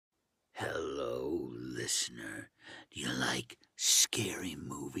Hello, listener. Do you like scary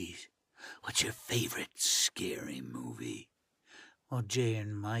movies? What's your favorite scary movie? Well, Jay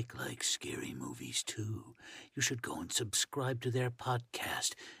and Mike like scary movies too. You should go and subscribe to their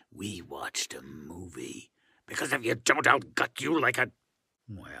podcast, We Watched a Movie. Because if you don't, I'll gut you like a...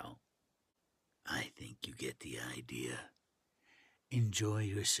 Well, I think you get the idea. Enjoy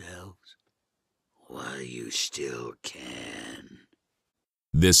yourselves while you still can.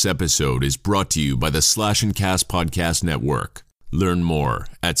 This episode is brought to you by the Slash and Cast Podcast Network. Learn more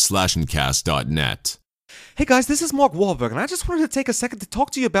at slashandcast.net. Hey guys, this is Mark Wahlberg, and I just wanted to take a second to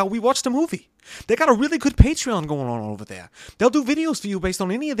talk to you about We Watched a Movie. They got a really good Patreon going on over there. They'll do videos for you based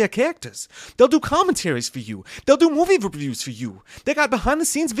on any of their characters. They'll do commentaries for you. They'll do movie reviews for you. They got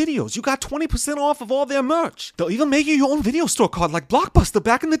behind-the-scenes videos. You got 20% off of all their merch. They'll even make you your own video store card like Blockbuster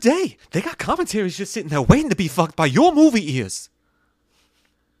back in the day. They got commentaries just sitting there waiting to be fucked by your movie ears.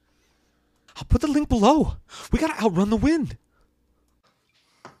 I'll put the link below. We gotta outrun the wind.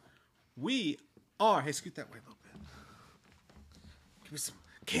 We are... Hey, scoot that way a little bit. Give me some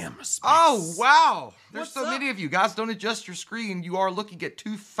camera space. Oh, wow. There's What's so up? many of you. Guys, don't adjust your screen. You are looking at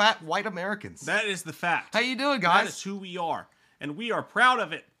two fat white Americans. That is the fact. How you doing, That guys? is who we are. And we are proud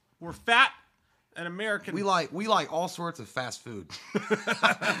of it. We're fat and American. We like all sorts of fast food.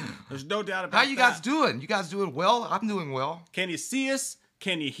 There's no doubt about How you guys that. doing? You guys doing well? I'm doing well. Can you see us?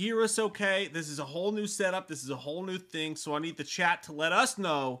 Can you hear us okay? This is a whole new setup. This is a whole new thing. So I need the chat to let us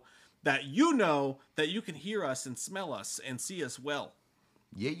know that you can hear us and smell us and see us well.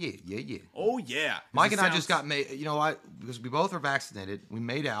 Yeah. Oh, yeah. Mike and I just got made, because we both are vaccinated. We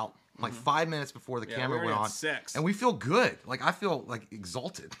made out like 5 minutes before the camera we went already on. had sex. And we feel good. Like, I feel like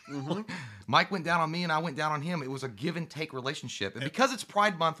exalted. Mike went down on me and I went down on him. It was a give and take relationship. And because it's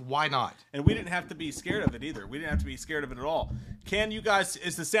Pride Month, why not? And we didn't have to be scared of it either. We didn't have to be scared of it at all.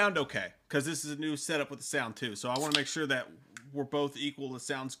 Is the sound okay? Because this is a new setup with the sound too. So I want to make sure that we're both equal. It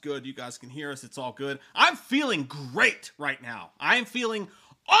sounds good. You guys can hear us. It's all good. I'm feeling great right now. I'm feeling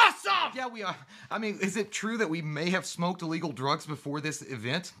awesome! Yeah, we are. I mean, is it true that we may have smoked illegal drugs before this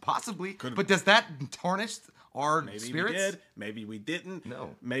event? Possibly. But does that tarnish our Maybe spirits? we did. Maybe we didn't. No.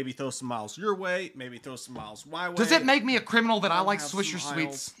 Maybe throw some miles your way. Maybe throw some miles my way. Does it make me a criminal that I I'll like have Swisher some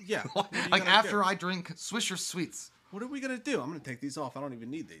Sweets? aisles. Yeah. What are you Like gonna after do? I drink Swisher Sweets. What are we going to do? I'm going to take these off. I don't even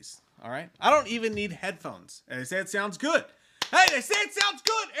need these. All right? I don't even need headphones. And they say it sounds good. Hey, they say it sounds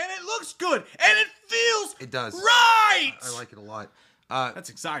good, and it looks good, and it feels It does. right. I like it a lot. That's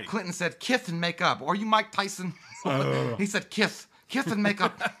exciting. Clinton said, "Kith and make up." Are you Mike Tyson? He said, "Kith and make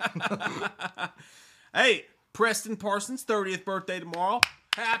up." Hey, Preston Parsons, 30th birthday tomorrow.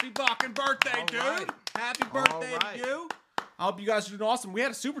 Happy fucking birthday, All dude. right. Happy birthday right. to you. I hope you guys are doing awesome. We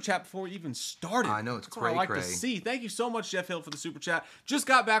had a super chat before we even started. I know, it's That's what I like to cray-cray. see. Thank you so much, Jeff Hill, for the super chat. Just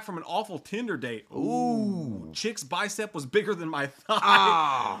got back from an awful Tinder date. Ooh. Chick's bicep was bigger than my thigh.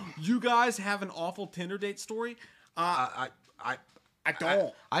 Ah. You guys have an awful Tinder date story? I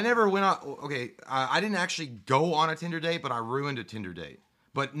don't. I never went on. Okay, I didn't actually go on a Tinder date, but I ruined a Tinder date.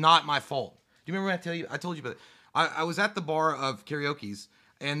 But not my fault. Do you remember when I told you about it? I was at the bar of karaoke's,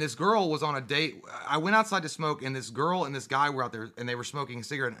 and this girl was on a date. I went outside to smoke, and this girl and this guy were out there, and they were smoking a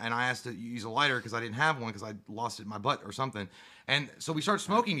cigarette, and I asked to use a lighter because I didn't have one because I lost it in my butt or something. And so we started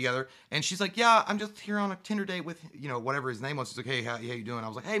smoking together, and she's like, "Yeah, I'm just here on a Tinder date with, whatever his name was." She's like, "Hey, how you doing?" I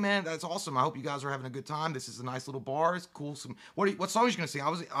was like, "Hey, man, that's awesome. I hope you guys are having a good time. This is a nice little bar. It's cool. What songs are you gonna sing?"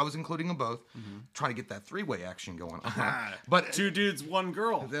 I was including them both, trying to get that three-way action going. But Two dudes, one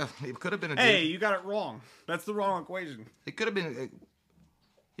girl. it could have been a Hey, dude. you got it wrong. That's the wrong equation. It could have been.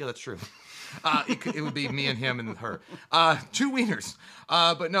 Yeah, that's true. It would be me and him and her. Two wieners.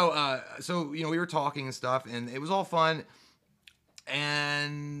 But no, so, we were talking and stuff, and it was all fun.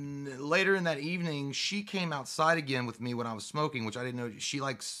 And later in that evening, she came outside again with me when I was smoking, which I didn't know. She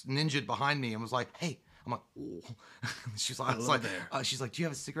like ninja'd behind me and was like, "Hey." I'm like, "Oh." She's like, she's like, "Do you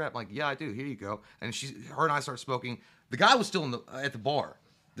have a cigarette?" I'm like, "Yeah, I do. Here you go." And her and I started smoking. The guy was still at the bar.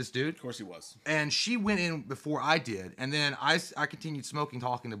 This dude. Of course he was. And she went in before I did. And then I continued smoking,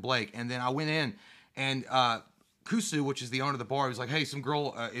 talking to Blake. And then I went in, and Kusu, which is the owner of the bar, he was like, "Hey, some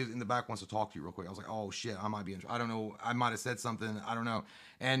girl in the back wants to talk to you real quick." I was like, "Oh, shit, I might be I don't know. I might have said something. I don't know."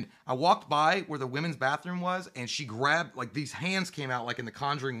 And I walked by where the women's bathroom was, and she grabbed, like, these hands came out, like in the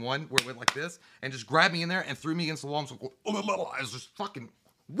Conjuring 1, where it went like this, and just grabbed me in there and threw me against the wall. I was like, I was just fucking,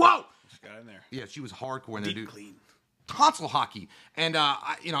 whoa! Just got in there. Yeah, she was hardcore in there, Deep dude. clean. Console hockey. And,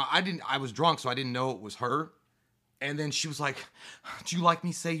 I was drunk, so I didn't know it was her. And then she was like, "Do you like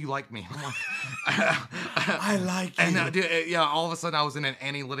me? Say you like me." I'm like, I like you. And all of a sudden I was in an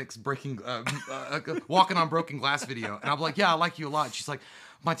analytics walking on broken glass video. And I'm like, "Yeah, I like you a lot." And she's like,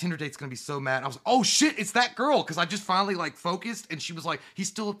 my Tinder date's gonna be so mad. I was like, oh shit, it's that girl, because I just finally like focused, and she was like, he's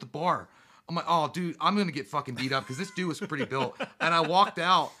still at the bar. I'm like, oh dude, I'm gonna get fucking beat up because this dude was pretty built. And I walked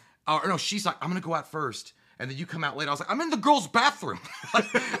out. Or no, she's like, I'm gonna go out first, and then you come out later. I was like, I'm in the girls' bathroom.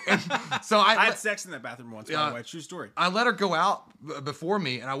 And so I had sex in that bathroom once, by the way. True story. I let her go out before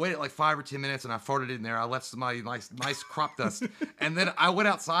me, and I waited like 5 or 10 minutes, and I farted in there. I left somebody nice crop dust, and then I went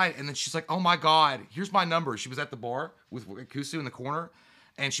outside, and then she's like, oh my God, here's my number. She was at the bar with Kusu in the corner,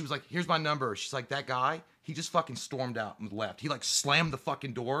 and she was like, here's my number. She's like, that guy, he just fucking stormed out and left. He like slammed the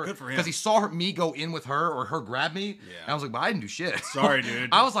fucking door. Good for him. Because he saw me go in with her, or her grab me. Yeah. And I was like, but I didn't do shit. Sorry, dude.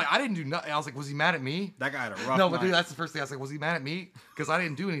 I was like, I didn't do nothing. I was like, was he mad at me? That guy had a rough No, but night. dude, that's the first thing I was like, was he mad at me? Because I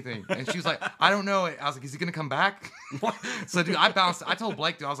didn't do anything. And she was like, I don't know. I was like, is he gonna come back? So dude, I bounced. I told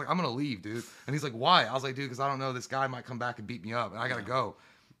Blake, dude, I was like, I'm gonna leave, dude. And he's like, why? I was like, dude, because I don't know. This guy might come back and beat me up, and I gotta go.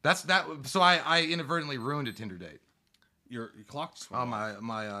 That's that. So I inadvertently ruined a Tinder date. Your clock just Oh,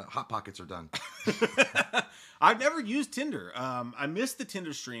 my hot pockets are done. I've never used Tinder. I missed the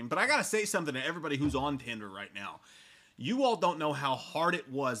Tinder stream, but I gotta say something to everybody who's on Tinder right now. You all don't know how hard it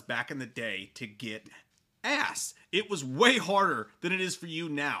was back in the day to get ass. It was way harder than it is for you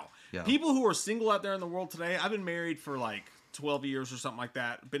now. Yeah. People who are single out there in the world today, I've been married for like 12 years or something like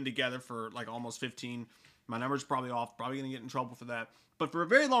that. Been together for like almost 15. My number's probably off. Probably gonna get in trouble for that. But for a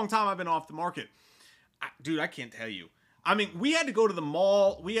very long time, I've been off the market. Dude, I can't tell you. I mean, we had to go to the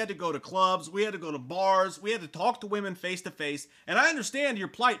mall, we had to go to clubs, we had to go to bars, we had to talk to women face to face. And I understand your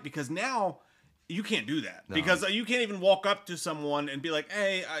plight because now you can't do that. No. Because you can't even walk up to someone and be like,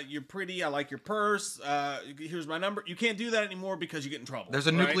 hey, you're pretty, I like your purse, here's my number. You can't do that anymore because you get in trouble. There's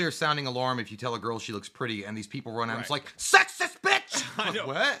a nuclear sounding alarm if you tell a girl she looks pretty, and these people run out and it's like, sexist bitch! I know.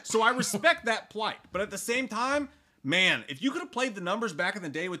 What? So I respect that plight. But at the same time, man, if you could have played the numbers back in the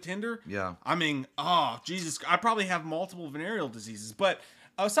day with Tinder, yeah. I mean, oh, Jesus, I probably have multiple venereal diseases. But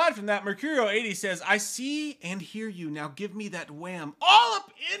aside from that, Mercurio80 says, I see and hear you. Now give me that wham all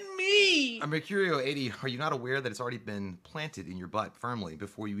up in me. Mercurio80, are you not aware that it's already been planted in your butt firmly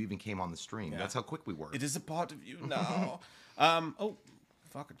before you even came on the stream? Yeah. That's how quick we work. It is a part of you now. Oh,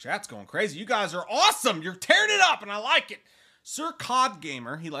 fucking chat's going crazy. You guys are awesome. You're tearing it up, and I like it. Sir COD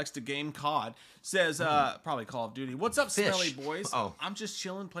Gamer, he likes to game COD, says, probably Call of Duty. What's up, Smelly Boys? Oh. I'm just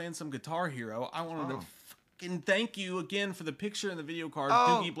chilling, playing some Guitar Hero. I wanted to fucking thank you again for the picture and the video card.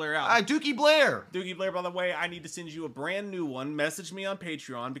 Doogie Blair out. Doogie Blair. Doogie Blair, by the way, I need to send you a brand new one. Message me on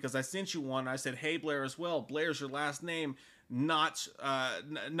Patreon because I sent you one. I said, hey, Blair as well. Blair's your last name. Not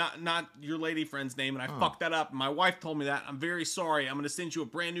your lady friend's name, and I fucked that up. My wife told me that. I'm very sorry. I'm gonna send you a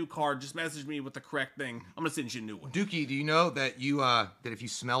brand new card. Just message me with the correct thing. I'm gonna send you a new one. Dookie, do you know that that if you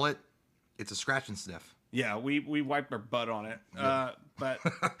smell it, it's a scratch and sniff? Yeah, we wiped our butt on it. But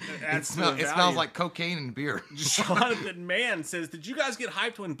it smells like cocaine and beer. Jonathan Mann says, did you guys get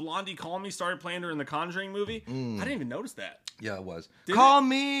hyped when Blondie Call Me started playing her in the Conjuring movie? I didn't even notice that. Yeah, it was. Did Call it?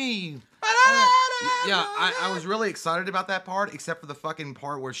 Me! Yeah, I was really excited about that part, except for the fucking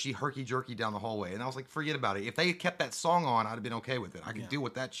part where she herky-jerky down the hallway. And I was like, forget about it. If they had kept that song on, I'd have been okay with it. I could deal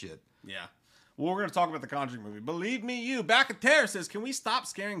with that shit. Yeah. Well, we're going to talk about the Conjuring movie. Believe me, you. Back at Terror says, can we stop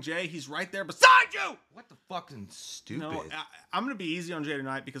scaring Jay? He's right there beside you! What the fucking stupid? No, I'm going to be easy on Jay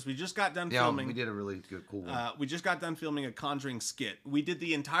tonight because we just got done filming. Yeah, we did a really good, cool one. We just got done filming a Conjuring skit. We did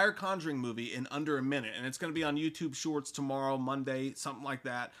the entire Conjuring movie in under a minute, and it's going to be on YouTube Shorts tomorrow, Monday, something like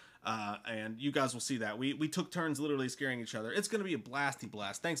that. And you guys will see that. We took turns literally scaring each other. It's going to be a blasty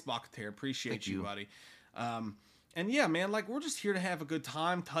blast. Thanks, Bakater. Appreciate you, buddy. And yeah, man, like, we're just here to have a good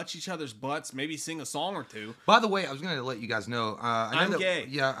time, touch each other's butts, maybe sing a song or two. By the way, I was going to let you guys know. I'm gay.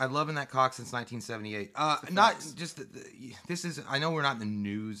 Yeah, I've loving that cock since 1978. Not just, this is, I know we're not in the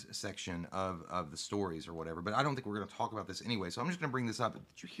news section of the stories or whatever, but I don't think we're going to talk about this anyway, so I'm just going to bring this up.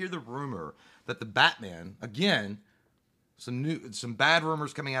 Did you hear the rumor that the Batman, again, some bad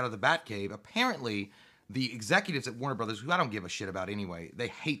rumors coming out of the Batcave, apparently the executives at Warner Brothers, who I don't give a shit about anyway, they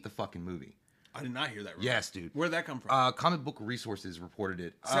hate the fucking movie. I did not hear that rumor. Yes, dude. Where'd that come from? Comic Book Resources reported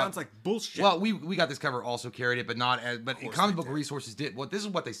it. Sounds like bullshit. Well, we got this cover, also carried it, but not as. But Comic Book Resources did. This is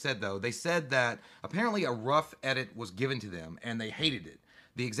what they said though. They said that apparently a rough edit was given to them, and they hated it.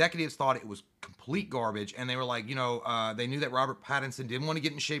 The executives thought it was complete garbage, and they were like, they knew that Robert Pattinson didn't want to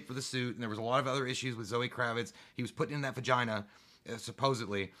get in shape for the suit, and there was a lot of other issues with Zoe Kravitz. He was putting in that vagina,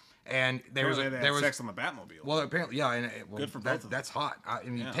 supposedly. And there was sex on the Batmobile. Well, apparently, yeah, and good for both of them. That's hot. I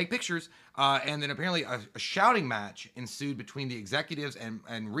mean, take pictures. And then apparently a shouting match ensued between the executives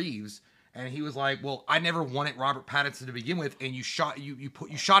and Reeves. And he was like, "Well, I never wanted Robert Pattinson to begin with, and you shot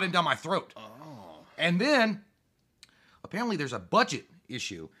him down my throat." Oh. And then apparently there's a budget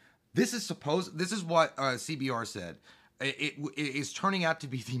issue. This is what CBR said. it is turning out to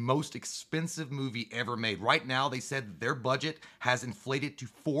be the most expensive movie ever made. Right now, they said that their budget has inflated to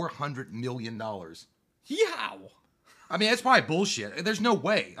 $400 million. Yeah. I mean, that's probably bullshit. There's no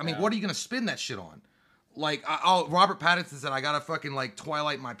way. I mean, what are you going to spend that shit on? Like, Robert Pattinson said, I gotta fucking like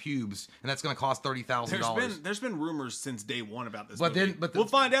Twilight my pubes, and that's gonna cost $30,000. There's been rumors since day one about this. But movie. then, we'll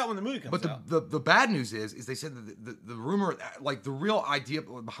find out when the movie comes out. But the bad news is they said that the rumor, like the real idea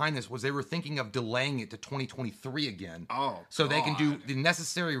behind this was they were thinking of delaying it to 2023 again. Oh, so they can do God. the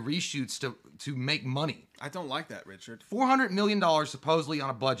necessary reshoots to make money. I don't like that, Richard. $400 million supposedly on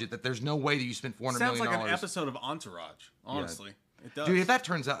a budget that there's no way that you spent $400 Sounds million. like an episode of Entourage. Honestly, it does. Dude, if that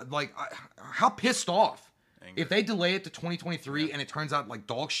turns out like, how pissed off. Angry. If they delay it to 2023 and it turns out like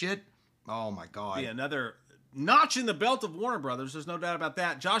dog shit, oh my God. Be another notch in the belt of Warner Brothers. There's no doubt about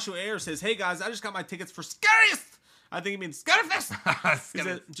that. Joshua Ayer says, "Hey guys, I just got my tickets for Scariest." I think he means Scarfest. He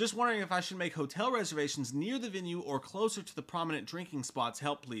said, "Just wondering if I should make hotel reservations near the venue or closer to the prominent drinking spots.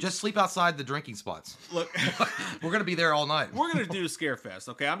 Help, please." Just sleep outside the drinking spots. Look, We're going to be there all night. we're gonna do Scarefest.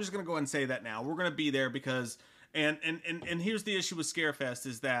 Okay, I'm just gonna go ahead and say that now. We're gonna be there because. And here's the issue with Scarefest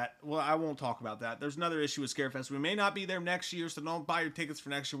is that, well, I won't talk about that. There's another issue with Scarefest. We may not be there next year, so don't buy your tickets for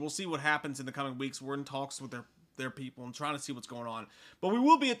next year. We'll see what happens in the coming weeks. We're in talks with their people and trying to see what's going on. But we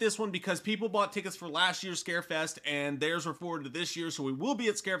will be at this one because people bought tickets for last year's Scarefest, and theirs were forwarded to this year, so we will be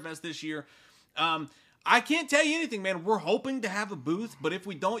at Scarefest this year. I can't tell you anything, man. We're hoping to have a booth, but if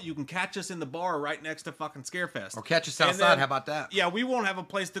we don't, you can catch us in the bar right next to fucking Scarefest. Or catch us And outside. then- How about that? Yeah, we won't have a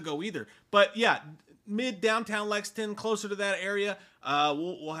place to go either. But yeah, mid downtown Lexington, closer to that area.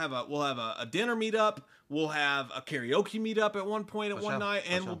 We'll have a dinner meetup. We'll have a karaoke meetup at one point at one night,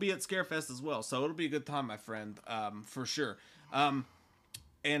 and we'll be at Scarefest as well. So it'll be a good time, my friend, for sure.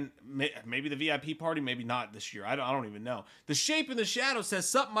 And maybe the VIP party, maybe not this year. I don't even know. The Shape in the Shadow says,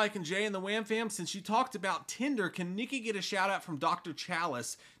 "Sup, Mike and Jay and the Wham Fam. Since you talked about Tinder, can Nikki get a shout out from Dr.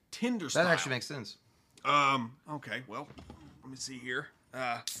 Chalice, Tinder style?" That actually makes sense. Okay, well, let me see here.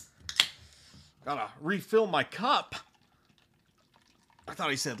 Gotta refill my cup. I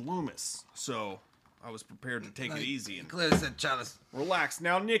thought he said Loomis, so I was prepared to take it easy and Clearly said Chalice. relax.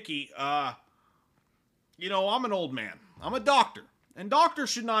 Now, Nikki, you know, I'm an old man. I'm a doctor. And doctors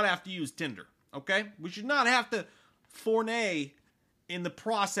should not have to use Tinder, okay? We should not have to fournay in the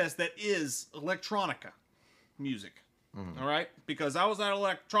process that is electronica music, all right? Because I was at an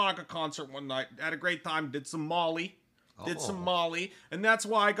electronica concert one night, had a great time, did some Molly, and that's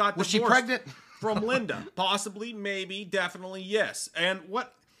why I got Was divorced she pregnant? from Linda. Possibly, maybe, definitely, yes. And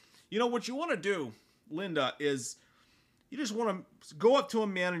what you want to do, Linda, is you just want to go up to a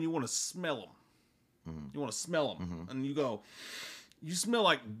man and you want to smell him. You want to smell him, and you go, "You smell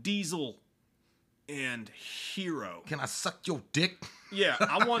like Diesel and Hero." Can I suck your dick? Yeah,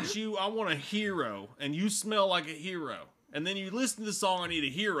 I want a hero, and you smell like a hero. And then you listen to the song, "I Need a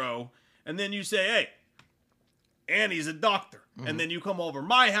Hero," and then you say, "Hey, Annie's a doctor." And then you come over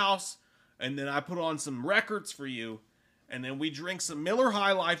my house, and then I put on some records for you, and then we drink some Miller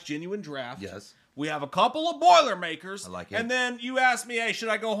High Life Genuine Draft. Yes. We have a couple of Boilermakers. I like it. And then you ask me, "Hey, should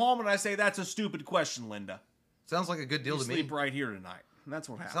I go home?" And I say, "That's a stupid question, Linda. Sounds like a good deal You to me. sleep right here tonight." And that's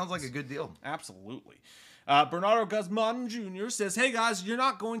what happens. Sounds like a good deal. Absolutely. Bernardo Guzman Jr. says, "Hey guys, you're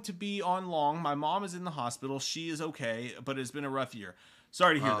not going to be on long. My mom is in the hospital. She is okay, but it's been a rough year."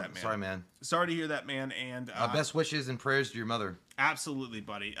 Sorry to hear that, man. Sorry, man. Sorry to hear that, man. And Best wishes and prayers to your mother. absolutely,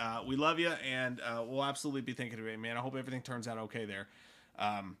 buddy. We love you, and we'll absolutely be thinking of it, man. I hope everything turns out okay there.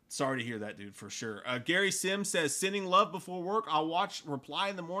 Sorry to hear that, dude, for sure. Gary Sims says, "Sending love before work. I'll watch Reply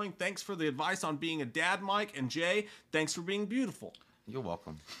in the morning. Thanks for the advice on being a dad, Mike. And Jay, thanks for being beautiful." You're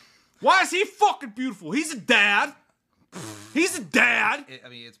welcome. Why is he fucking beautiful? He's a dad. He's a dad. I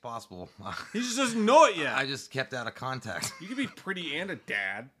mean, it's possible. He just doesn't know it yet. I just kept out of contact. You can be pretty and a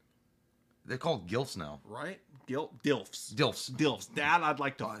dad, They're called gilfs now. right? Dilfs. Dilfs. Dad, I'd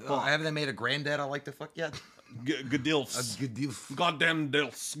like to fuck. Haven't they made a granddad I like to fuck yet? Gadilfs. Good dilf. Goddamn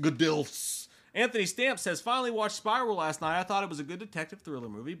dilfs. Gadilfs. Anthony Stamp says, "Finally watched Spiral last night. I thought it was a good detective thriller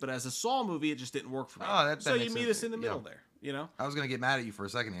movie, but as a Saw movie, it just didn't work for me." Oh, that so you makes meet sense. us in the middle Yeah. there, you know? I was going to get mad at you for a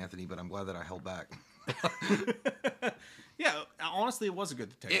second, Anthony, but I'm glad that I held back. Yeah, honestly, it was a good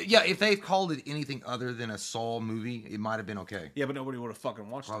detective. Yeah, if they called it anything other than a Saw movie, it might have been okay. Yeah, but nobody would have fucking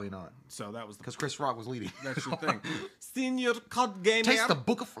watched Probably it. not. So that was the Because Chris Rock was leading. That's your thing. Senior Cod Gamer Taste the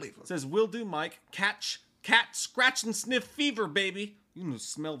book of flavor. says, "Will do, Mike. Cat, scratch and sniff fever, baby. You can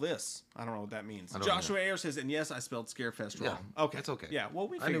smell this." I don't know what that means. don't Joshua Ayer says, "And yes, I spelled Scarefest wrong." Yeah, Okay. it's okay. Yeah, well,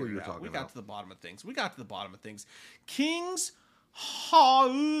 we I knew figured what you it were out. talking We got about. to the bottom of things. Kings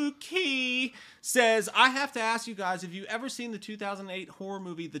Hauki says, I have to ask you guys, have you ever seen the 2008 horror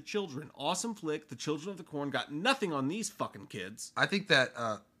movie The Children? Awesome flick. The Children of the Corn got nothing on these fucking kids. I think that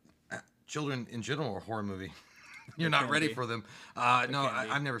children in general are a horror movie. You're not ready for them. No,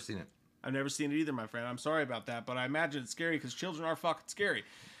 I've never seen it. I've never seen it either, my friend. I'm sorry about that, but I imagine it's scary because children are fucking scary.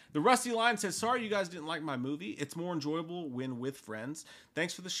 The Rusty Lion says, sorry you guys didn't like my movie. It's more enjoyable when with friends.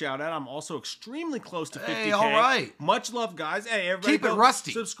 Thanks for the shout out. I'm also extremely close to 50K. Hey, all right. Much love, guys. Hey, everybody. Keep it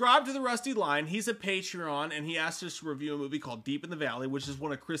rusty. Subscribe to the Rusty Lion. He's a Patreon, and he asked us to review a movie called Deep in the Valley, which is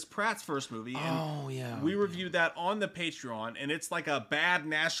one of Chris Pratt's first movie. And yeah. we reviewed that on the Patreon, and it's like a bad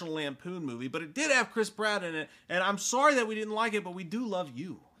National Lampoon movie, but it did have Chris Pratt in it, and I'm sorry that we didn't like it, but we do love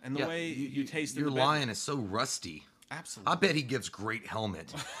you and the way you taste your lion is so rusty. Absolutely. I bet he gives great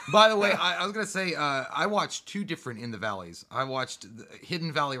helmet. By the way, I was going to say, I watched two different In the Valleys. I watched the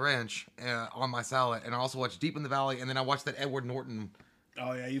Hidden Valley Ranch on my salad, and I also watched Deep in the Valley, and then I watched that Edward Norton.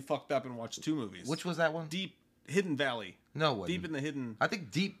 Oh, yeah, you fucked up and watched two movies. Which was that one? Hidden Valley. No, it wasn't. Deep in the Hidden. I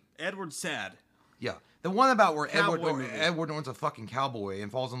think Deep. Edward Sad. Yeah. The one about where Edward Cowboy Norton's a fucking cowboy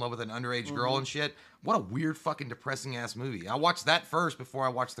and falls in love with an underage girl and shit. What a weird fucking depressing ass movie. I watched that first before I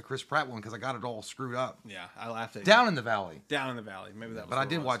watched the Chris Pratt one because I got it all screwed up. Yeah, I laughed at Down in the Valley. Down in the Valley. Maybe that was But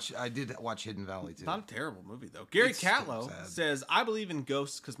what it was. I did watch Hidden Valley too. Not a terrible movie, though. Gary It's Catlow sad. says, I believe in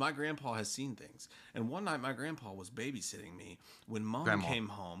ghosts because my grandpa has seen things. And one night my grandpa was babysitting me when Mom Grandma. came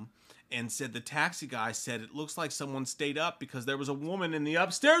home and said the taxi guy said it looks like someone stayed up because there was a woman in the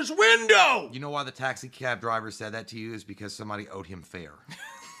upstairs window. You know why the taxi cab driver said that to you is because somebody owed him fare.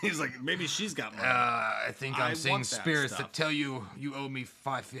 He's like, maybe she's got money. I think I I'm seeing want that spirits stuff. that tell you owe me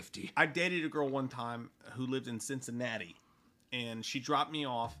 $5.50. I dated a girl one time who lived in Cincinnati, and she dropped me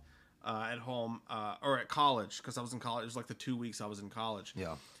off at home or at college because I was in college. It was like the 2 weeks I was in college.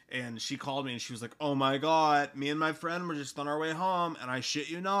 Yeah. And she called me and she was like, "Oh my God, me and my friend were just on our way home, and I shit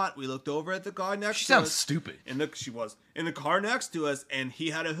you not, we looked over at the car next She to sounds us. stupid. She was in the car next to us, and he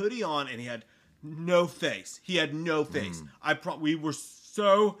had a hoodie on, and he had no face. He had no face. We were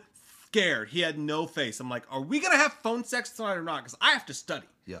so scared. He had no face. I'm like, are we gonna have phone sex tonight or not? Because I have to study.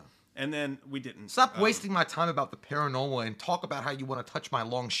 Yeah. And then we didn't. Stop wasting my time about the paranormal and talk about how you want to touch my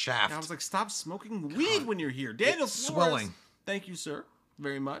long shaft. And I was like, stop smoking weed when you're here. Daniel It's Flores, swelling. thank you, sir,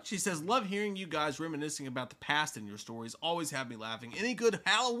 very much. He says, love hearing you guys reminiscing about the past in your stories. Always have me laughing. Any good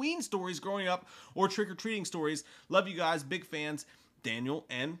Halloween stories growing up or trick-or-treating stories? Love you guys. Big fans. Daniel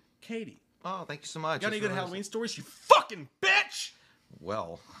and Katie. Oh, thank you so much. Got any That's good really Halloween stories, you fucking bitch?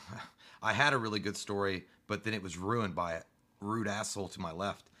 Well, I had a really good story, but then it was ruined by a rude asshole to my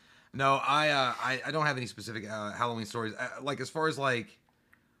left. No, I don't have any specific Halloween stories. Like as far as like,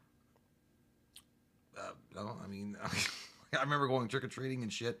 no, I mean, I remember going trick or treating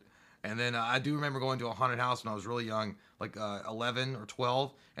and shit, and then I do remember going to a haunted house when I was really young, like 11 or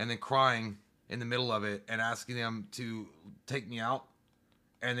 12, and then crying in the middle of it and asking them to take me out.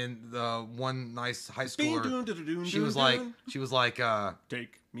 And then the one nice high schooler, she was like,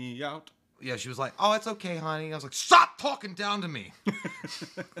 take me out. yeah, she was like, oh, it's okay, honey. I was like, stop talking down to me.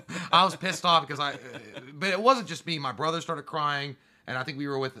 I was pissed off because but it wasn't just me. My brother started crying, and I think we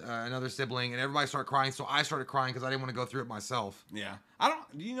were with another sibling, and everybody started crying, so I started crying because I didn't want to go through it myself. Yeah.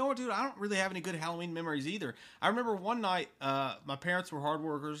 You know what, dude? I don't really have any good Halloween memories either. I remember one night, my parents were hard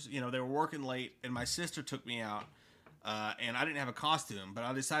workers. You know, they were working late, and my sister took me out. And I didn't have a costume, but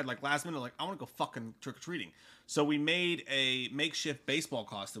I decided like last minute, like I want to go fucking trick-or-treating. So we made a makeshift baseball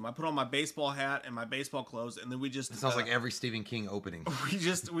costume. I put on my baseball hat and my baseball clothes, and then we just... It sounds like every Stephen King opening. We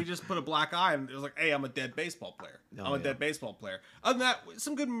just put a black eye, and it was like, hey, I'm a dead baseball player. I'm a dead baseball player. Other than that,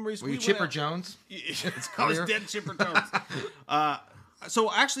 some good memories. Were you Chipper Jones? I was dead Chipper Jones.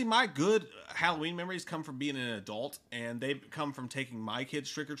 So actually, my good Halloween memories come from being an adult, and they come from taking my kids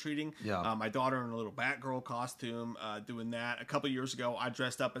trick-or-treating. Yeah. My daughter in a little Batgirl costume, doing that. A couple years ago, I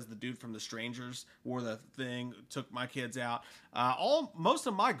dressed up as the dude from The Strangers, wore the thing, took my kids out. Most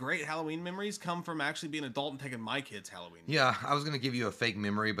of my great Halloween memories come from actually being an adult and taking my kids Halloween. Yeah, I was going to give you a fake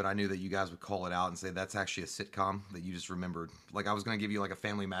memory, but I knew that you guys would call it out and say that's actually a sitcom that you just remembered. Like, I was going to give you like a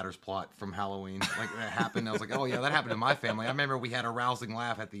Family Matters plot from Halloween. Like, that happened. I was like, oh, yeah, that happened in my family. I remember we had a rousing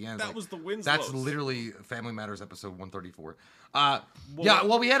laugh at the end. That like, was the Winslows. That's literally Family Matters episode 134.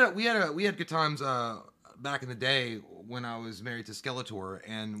 Well, we had good times back in the day when I was married to Skeletor,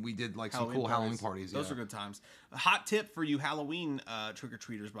 and we did like some cool Halloween parties. Those are good times. A hot tip for you Halloween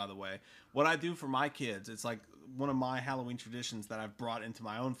trick-or-treaters, by the way. What I do for my kids, it's like one of my Halloween traditions that I've brought into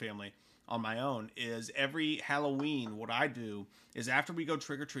my own family on my own, is every Halloween, what I do is after we go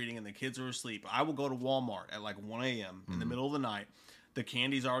trick-or-treating and the kids are asleep, I will go to Walmart at like 1 a.m. in the middle of the night. The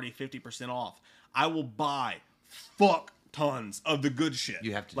candy's already 50% off. I will buy fuck tons of the good shit.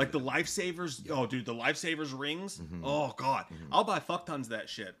 You have to like do the Lifesavers. Oh, dude, the Lifesavers rings. Oh god, I'll buy fuck tons of that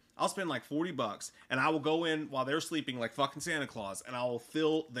shit. I'll spend like $40 and I will go in while they're sleeping like fucking Santa Claus and I will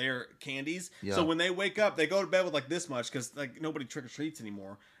fill their candies. Yeah. So when they wake up, they go to bed with like this much because like nobody trick or treats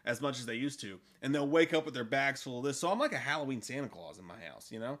anymore as much as they used to, and they'll wake up with their bags full of this. So I'm like a Halloween Santa Claus in my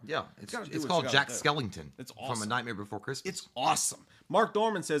house, you know? Yeah, gotta do it's what called you Jack gotta do. Skellington. It's from awesome. A Nightmare Before Christmas. It's awesome. Mark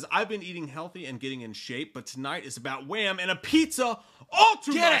Dorman says, I've been eating healthy and getting in shape, but tonight is about wham and a pizza all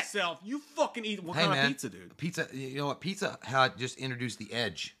to Get it! myself. You fucking eat what Hey, kind man, of pizza, dude? Pizza. You know what? Pizza Hut just introduced the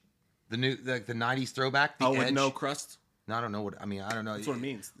Edge, the new the '90s throwback. The Oh, Edge. with no crust? No, I don't know what. I mean, I don't know. That's what it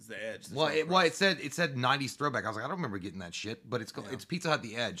means. It's the edge. There's Well, no it crust. said '90s throwback. I was like, I don't remember getting that shit. But it's Pizza Hut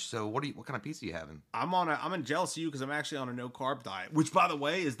the Edge. So what kind of pizza are you having? I'm in jealous of you because I'm actually on a no carb diet, which by the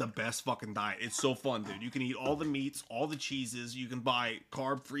way is the best fucking diet. It's so fun, dude. You can eat all the meats, all the cheeses. You can buy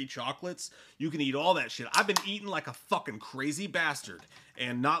carb free chocolates. You can eat all that shit. I've been eating like a fucking crazy bastard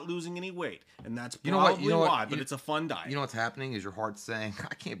and not losing any weight, and that's probably why. But it's a fun diet. You know what's happening is your heart's saying,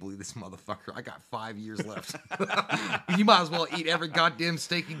 I can't believe this motherfucker. I got 5 years left. You might as well eat every goddamn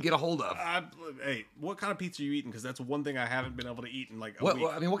steak you can get a hold of. Hey, what kind of pizza are you eating? Because that's one thing I haven't been able to eat in like a What week.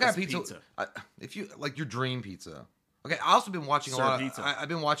 I mean, what kind of is pizza? If you like your dream pizza. Okay, I also been watching a Sir lot. Pizza. I've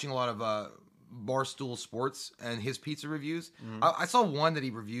been watching a lot of Barstool Sports and his pizza reviews. Mm-hmm. I saw one that he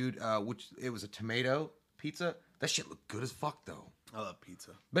reviewed, which it was a tomato pizza. That shit looked good as fuck though. I love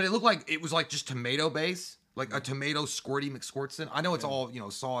pizza. But it looked like it was like just tomato base, like a tomato squirty McSquirtson. I know it's all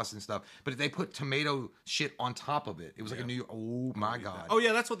sauce and stuff, but they put tomato shit on top of it. It was like a new. Oh my god. Oh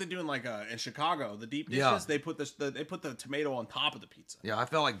yeah, that's what they do in like in Chicago. The deep dishes, Yeah. they put they put the tomato on top of the pizza. Yeah, I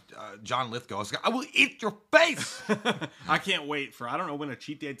felt like John Lithgow. I was like, I will eat your face. I can't wait for. I don't know when a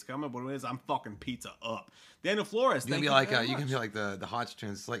cheat date's coming, but when it is, I'm fucking pizza up. Daniel Flores, You can thank be you like very you can much. be like the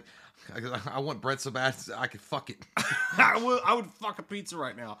Hodgkins. It's like I want bread so bad I could fuck it. I would fuck a pizza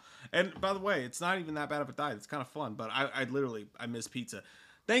right now. And by the way, it's not even that bad of a diet. It's kind of fun, but I literally miss pizza.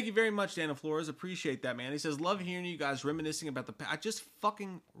 Thank you very much, Daniel Flores. Appreciate that, man. He says, love hearing you guys reminiscing about the I just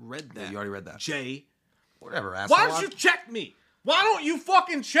fucking read that. Yeah, you already read that. Jay. Whatever, asshole. Why don't you check me? Why don't you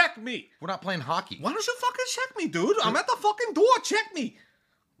fucking check me? We're not playing hockey. Why don't you fucking check me, dude? I'm at the fucking door. Check me.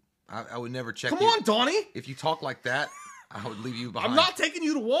 I would never check Come you. on, Donnie. If you talk like that, I would leave you behind. I'm not taking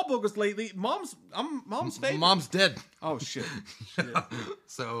you to Wahlburgers lately. I'm mom's favorite. Mom's dead. Oh shit.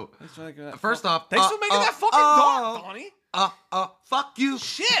 So Thanks for making that first fuck- off, thanks for making that fucking dark, Donnie. Fuck you.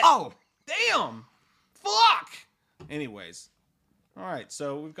 Shit. Oh, Damn. Fuck. Anyways. All right.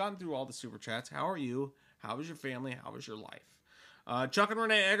 So we've gotten through all the super chats. How are you? How was your family? How was your life? Chuck and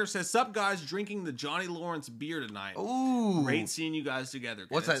Renee Egger says, "Sup guys, drinking the Johnny Lawrence beer tonight. ooh. Great seeing you guys together.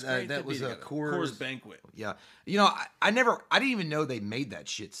 What's It's that? great That to be was a together. Coors- Banquet. Yeah. You know, I didn't even know they made that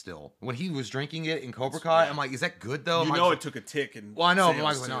shit still. When he was drinking it in Cobra Kai, I'm like, is that good though? You I'm know like, it took a tick and well, I know, but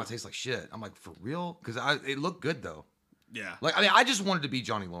I'm sales, like, no, too. it tastes like shit. I'm like, for real? Because it looked good though. Yeah. Like, I mean, I just wanted to be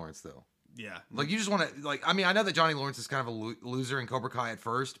Johnny Lawrence though. Yeah. Like, you just want to, like, I mean, I know that Johnny Lawrence is kind of a loser in Cobra Kai at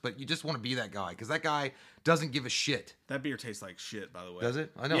first, but you just want to be that guy because that guy doesn't give a shit. That beer tastes like shit, by the way. Does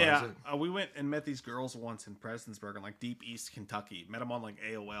it? I know. Yeah, Does it? we went and met these girls once in Prestonsburg in like deep East Kentucky. Met them on like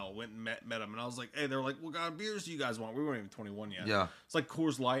AOL. Went and met them, and I was like, "Hey," they're like, "What kind of beers do you guys want?" We weren't even 21 yet. Yeah. it's like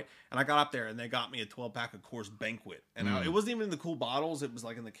Coors Light, and I got up there and they got me a 12-pack of Coors Banquet, and it wasn't even in the cool bottles. It was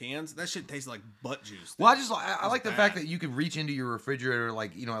like in the cans. That shit tasted like butt juice. Well, I like the bad. fact that you could reach into your refrigerator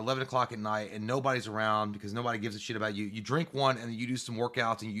like 11 o'clock at night and nobody's around because nobody gives a shit about you. You drink one and then you do some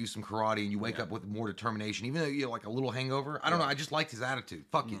workouts and you do some karate and you wake up with more determination, even though you have like a little hangover. I don't know. I just liked his attitude.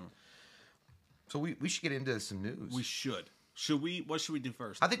 Fuck it. So we should get into some news. We should. Should we? What should we do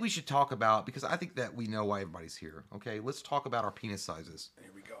first? I think we should talk about, because I think that we know why everybody's here. Okay, let's talk about our penis sizes.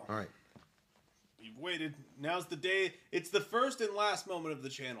 Here we go. All right. You've waited. Now's the day. It's the first and last moment of the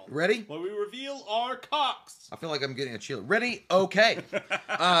channel. Ready? When we reveal our cocks. I feel like I'm getting a chill. Ready? Okay.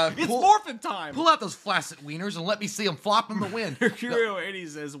 It's morphin' time. Pull out those flaccid wieners and let me see them flop in the wind. Curio 80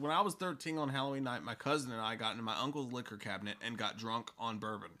 says, when I was 13 on Halloween night, my cousin and I got into my uncle's liquor cabinet and got drunk on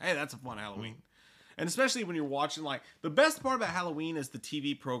bourbon. Hey, that's a fun Halloween. And especially when you're watching, like, the best part about Halloween is the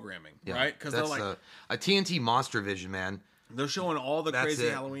TV programming, right? Because they're that's like, a TNT Monster Vision, man. they're showing all the That's crazy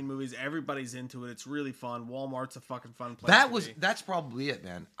it. Halloween movies. Everybody's into it. It's really fun. Walmart's a fucking fun place. That's probably it,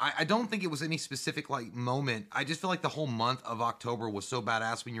 man. I don't think it was any specific like moment. I just feel like the whole month of October was so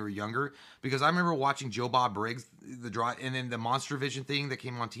badass when you were younger, because I remember watching Joe Bob Briggs, and then the Monster Vision thing that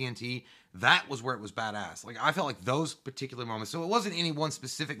came on TNT. That was where it was badass. Like, I felt like those particular moments. So it wasn't any one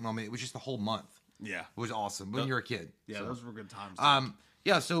specific moment. It was just the whole month. Yeah. It was awesome when you were a kid. Yeah, So, those were good times.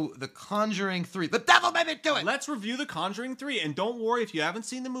 Yeah, so The Conjuring 3. The devil made me do it! Let's review The Conjuring 3. And don't worry if you haven't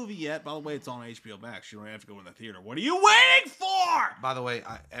seen the movie yet. By the way, it's on HBO Max. You don't have to go in the theater. What are you waiting for? By the way,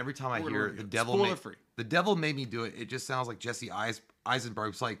 every time I We're hear gonna the review it. devil Spoiler-free. the devil made me do it, it just sounds like Jesse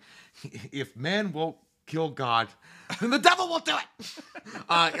Eisenberg's like, if man won't kill God, then the devil will do it.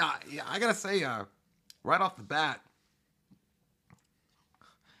 Yeah, I gotta say, right off the bat,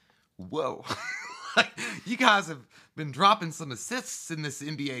 whoa. You guys have been dropping some assists in this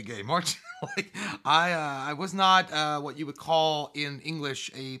NBA game, aren't you? Like, I was not what you would call in English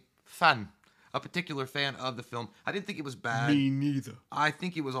a particular fan of the film. I didn't think it was bad. Me neither. I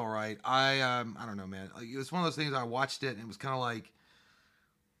think it was all right. I don't know, man. Like, it was one of those things. I watched it and it was kind of like,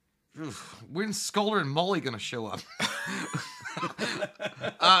 when's Scully and Mully gonna show up?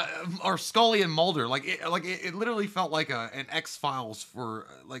 Or Scully and Mulder. It literally felt like an X-Files for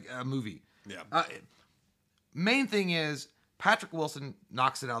like a movie. Yeah. Main thing is Patrick Wilson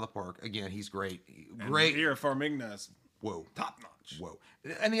knocks it out of the park. Again, he's great. Great. Here, Farmignas. Whoa. Top notch. Whoa.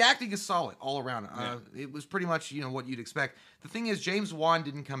 And the acting is solid all around. It was pretty much, what you'd expect. The thing is, James Wan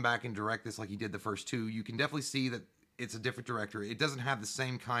didn't come back and direct this like he did the first two. You can definitely see that it's a different director. It doesn't have the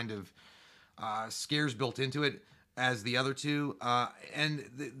same kind of scares built into it as the other two. And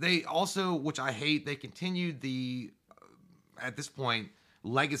they also, which I hate, they continued the, at this point,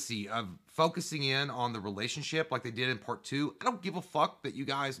 legacy of focusing in on the relationship like they did in part 2. I don't give a fuck that you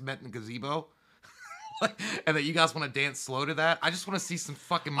guys met in a gazebo. And that you guys want to dance slow to that. I just want to see some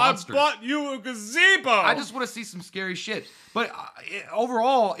fucking monsters. I bought you a gazebo. I just want to see some scary shit. But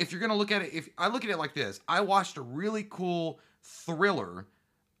overall, if you're gonna look at it, if I look at it like this, I watched a really cool thriller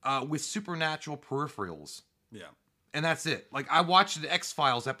with supernatural peripherals, Yeah. and that's it. Like, I watched an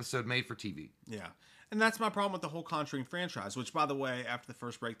X-Files episode made for TV. Yeah. And that's my problem with the whole Conjuring franchise, which, by the way, after the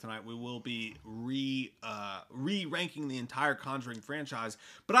first break tonight, we will be re-ranking the entire Conjuring franchise.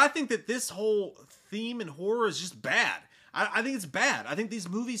 But I think that this whole theme in horror is just bad. I think it's bad. I think these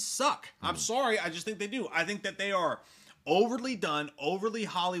movies suck. I'm sorry. I just think they do. I think that they are overly done, overly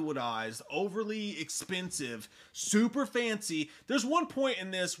Hollywoodized, overly expensive, super fancy. There's one point in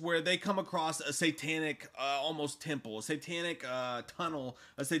this where they come across a satanic almost temple, a satanic tunnel,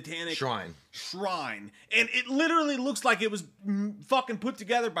 a satanic Shrine. And it literally looks like it was fucking put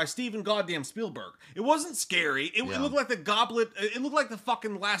together by Steven goddamn Spielberg. It wasn't scary. It looked like the goblet. It looked like the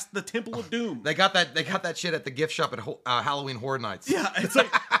fucking the Temple of Doom. They got that shit at the gift shop at Halloween Horror Nights. Yeah, it's like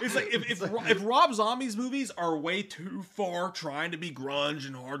if Rob Zombie's movies are way too far trying to be grunge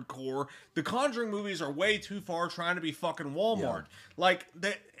and hardcore, the Conjuring movies are way too far trying to be fucking Walmart. Yeah. Like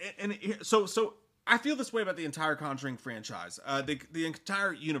that, and so I feel this way about the entire Conjuring franchise, the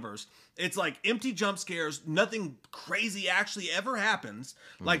entire universe. It's like empty jump scares. Nothing crazy actually ever happens.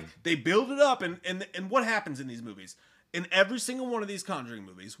 Like, they build it up, and what happens in these movies? In every single one of these Conjuring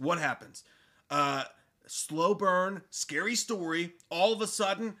movies, what happens? Slow burn, scary story. All of a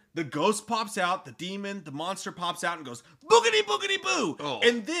sudden, the ghost pops out, the demon, the monster pops out and goes, boogity, boogity, boo. Oh.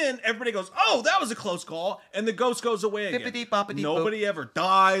 And then everybody goes, oh, that was a close call. And the ghost goes away again. Bippity-boppity-boop. Nobody ever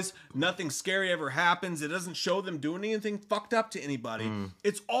dies. Nothing scary ever happens. It doesn't show them doing anything fucked up to anybody.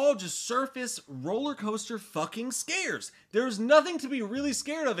 It's all just surface roller coaster fucking scares. There's nothing to be really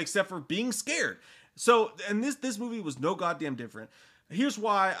scared of except for being scared. So, and this movie was no goddamn different. Here's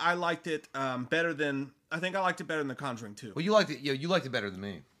why I liked it better than The Conjuring 2. Well, you liked it. You liked it better than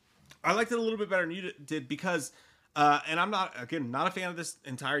me. I liked it a little bit better than you did because, and I'm not a fan of this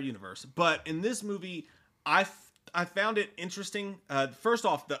entire universe, but in this movie, I found it interesting. First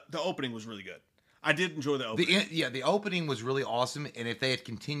off, the opening was really good. I did enjoy the opening. The opening was really awesome, and if they had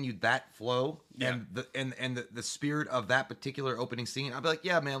continued that flow and the spirit of that particular opening scene, I'd be like,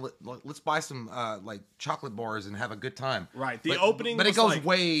 yeah, man, let's buy some like chocolate bars and have a good time. Right. The opening, but was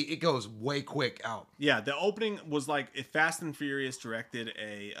it goes way quick out. Yeah, the opening was like if Fast and Furious directed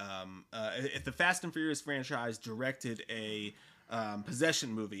if the Fast and Furious franchise directed a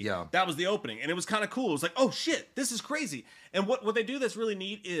possession movie. Yeah. That was the opening. And it was kind of cool. It was like, oh shit, this is crazy. And what they do that's really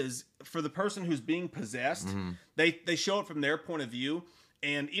neat is for the person who's being possessed, they show it from their point of view.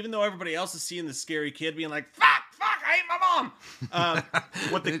 And even though everybody else is seeing the scary kid being like, fuck, I hate my mom.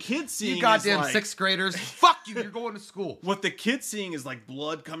 What the kid's seeing you goddamn is like, sixth graders, fuck you, you're going to school. What the kid's seeing is like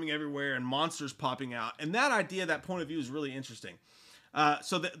blood coming everywhere and monsters popping out. And that idea, that point of view is really interesting.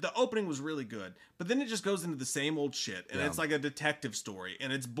 So the opening was really good, but then it just goes into the same old shit, and it's like a detective story,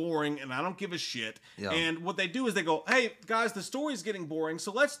 and it's boring, and I don't give a shit. Yeah. And what they do is they go, "Hey guys, the story's getting boring,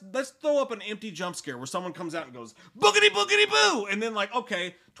 so let's throw up an empty jump scare where someone comes out and goes boogity boogity boo," and then like,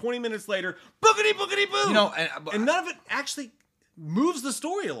 okay, 20 minutes later, boogity boogity boo, You know, and none of it actually moves the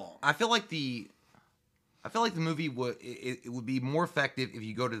story along. I feel like the I feel like the movie would it would be more effective if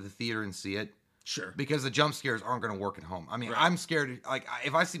you go to the theater and see it. Sure. Because the jump scares aren't going to work at home. I mean, Right. I'm scared. Like,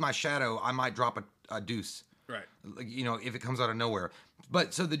 if I see my shadow, I might drop a deuce. Right. Like, you know, if it comes out of nowhere.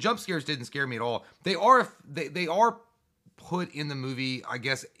 But so the jump scares didn't scare me at all. They are put in the movie, I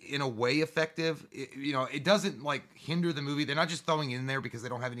guess, in a way effective. You know, it doesn't like hinder the movie. They're not just throwing it in there because they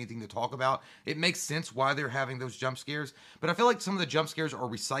don't have anything to talk about. It makes sense why they're having those jump scares. But I feel like some of the jump scares are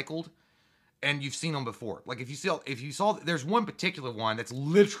recycled. And you've seen them before. Like if you saw, there's one particular one that's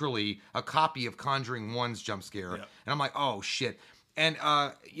literally a copy of Conjuring 1's jump scare, and I'm like, oh shit. And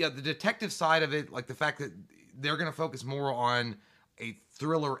yeah, the detective side of it, like the fact that they're gonna focus more on a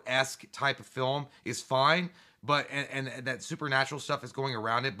thriller-esque type of film is fine, but and that supernatural stuff is going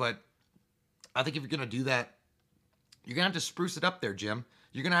around it. But I think if you're gonna do that, you're gonna have to spruce it up there, Jim.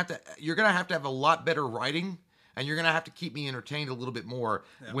 You're gonna have to have a lot better writing. And you're going to have to keep me entertained a little bit more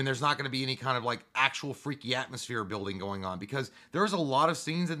when there's not going to be any kind of like actual freaky atmosphere building going on. Because there's a lot of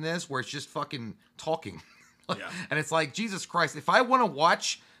scenes in this where it's just fucking talking. And it's like, Jesus Christ, if I want to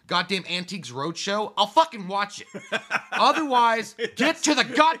watch goddamn Antiques Roadshow, I'll fucking watch it. Otherwise, get to the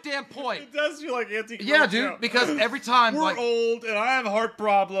goddamn point. It does feel like Antique Yeah, Roadshow. dude, because every time we're like, old and I have heart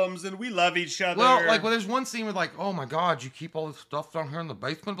problems and we love each other. well, like, there's one scene where like, oh my God, you keep all this stuff down here in the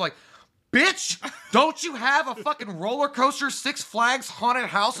basement. Like, bitch, don't you have a fucking roller coaster, Six Flags haunted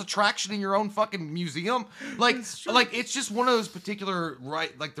house attraction in your own fucking museum? Like it's just one of those particular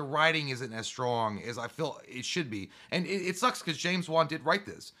like the writing isn't as strong as I feel it should be, and it sucks because James Wan did write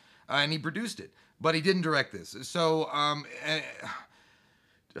this and he produced it, but he didn't direct this. So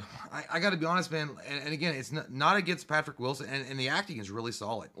I got to be honest, man. And again, it's not against Patrick Wilson, and the acting is really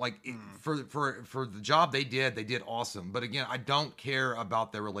solid. Like for the job they did awesome. But again, I don't care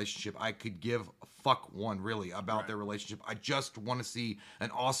about their relationship. I could give a fuck one really about their relationship. I just want to see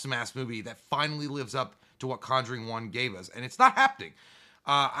an awesome ass movie that finally lives up to what Conjuring 1 gave us, and it's not happening.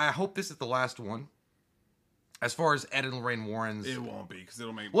 I hope this is the last one. As far as Ed and Lorraine Warren's, it won't be because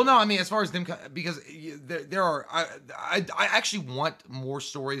it'll make. Well, no, I mean as far as them, because there are. I actually want more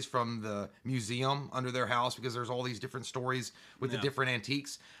stories from the museum under their house because there's all these different stories with the different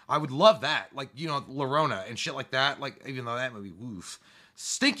antiques. I would love that, like Llorona and shit like that. Like even though that movie, woof,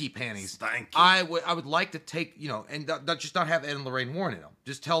 stinky panties. Stanky. I would like to take and not have Ed and Lorraine Warren in them.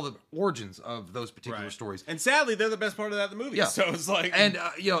 Just tell the origins of those particular stories. And sadly, they're the best part of that in the movie. Yeah. So it's like, and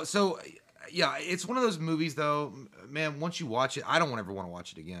so. Yeah, it's one of those movies, though, man, once you watch it, I don't ever want to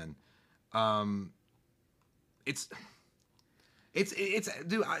watch it again. It's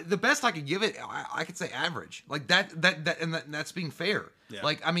dude, the best I could give it, I could say average. Like that's being fair. Yeah.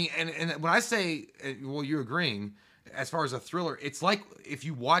 Like, I mean, and when I say, well, you're agreeing, as far as a thriller, it's like if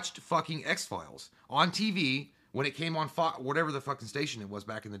you watched fucking X-Files on TV when it came on whatever the fucking station it was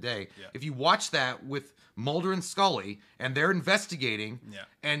back in the day. Yeah. If you watch that with Mulder and Scully and they're investigating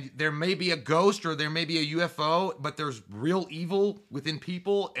and there may be a ghost or there may be a UFO, but there's real evil within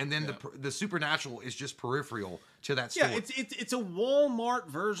people, and then the supernatural is just peripheral to that story. yeah, it's a Walmart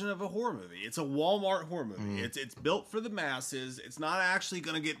version of a horror movie. It's a Walmart horror movie. It's built for the masses. It's not actually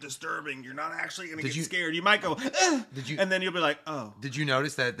going to get disturbing. You're not actually going to get scared. You might go, and then you'll be like, oh. Did you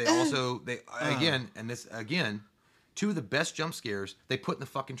notice that they also again, two of the best jump scares they put in the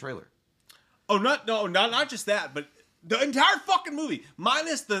fucking trailer? Oh, not just that, but the entire fucking movie,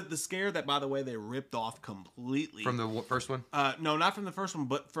 minus the scare that, by the way, they ripped off completely From the first one? No, not from the first one,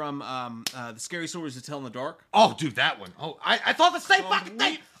 but from the Scary Stories to Tell in the Dark. Oh, dude, that one. Oh, I thought the same fucking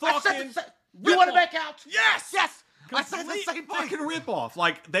thing. I said the same. You want to make out? Yes, yes. I said the Complete same thing. fucking ripoff.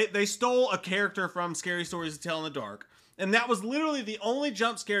 Like they stole a character from Scary Stories to Tell in the Dark, and that was literally the only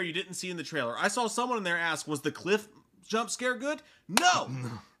jump scare you didn't see in the trailer. I saw someone in there ask, "Was the cliff jump scare good?" No.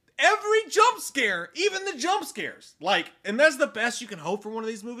 Every jump scare, even the jump scares, and that's the best you can hope for one of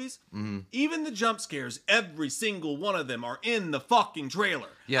these movies. Even the jump scares, every single one of them are in the fucking trailer.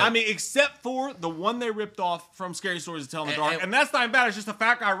 Yeah. I mean, except for the one they ripped off from Scary Stories to Tell in the Dark, and that's not even bad. It's just a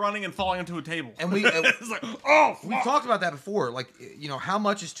fat guy running and falling into a table. And we it's like, oh, we talked about that before. Like, how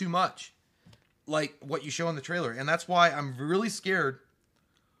much is too much? Like what you show in the trailer, and that's why I'm really scared.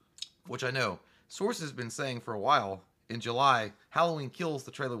 Which I know sources have been saying for a while. In July, Halloween Kills,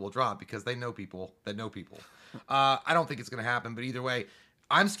 the trailer will drop because they know people that know people. I don't think it's going to happen, but either way,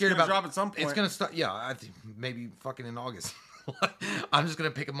 I'm scared about. Drop at some point. It's going to start. Yeah, I think maybe fucking in August. I'm just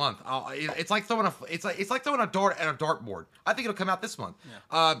going to pick a month. It's like throwing a dart at a dartboard. I think it'll come out this month.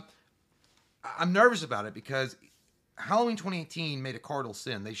 Yeah. I'm nervous about it because Halloween 2018 made a cardinal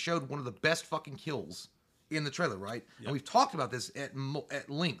sin. They showed one of the best fucking kills in the trailer, right? Yep. And we've talked about this at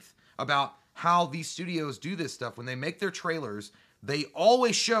length about how these studios do this stuff when they make their trailers. They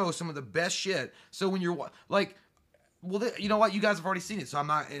always show some of the best shit. So when you're like, well, you know what? You guys have already seen it, so I'm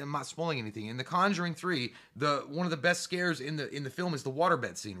not spoiling anything. In The Conjuring 3, one of the best scares in the film is the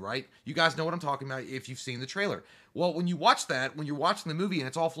waterbed scene, right? You guys know what I'm talking about if you've seen the trailer. Well, when you watch that, when you're watching the movie and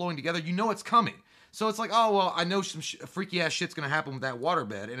it's all flowing together, you know it's coming. So it's like, oh well, I know some freaky ass shit's gonna happen with that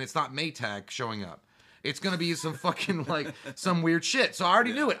waterbed, and it's not Maytag showing up. It's gonna be some fucking like some weird shit. So I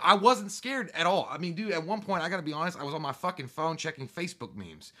already knew it. I wasn't scared at all. I mean, dude, at one point I gotta be honest, I was on my fucking phone checking Facebook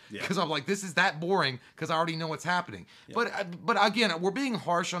memes because I'm like, this is that boring because I already know what's happening. Yeah. But again, we're being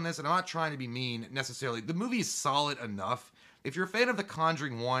harsh on this, and I'm not trying to be mean necessarily. The movie is solid enough. If you're a fan of The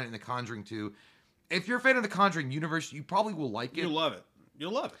Conjuring 1 and The Conjuring 2, if you're a fan of the Conjuring universe, you probably will like it. You'll love it.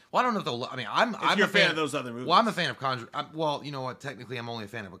 You'll love it. Well, I don't know if they'll. I mean, I'm you're a fan of those other movies. Well, I'm a fan of Conjuring. Well, you know what? Technically, I'm only a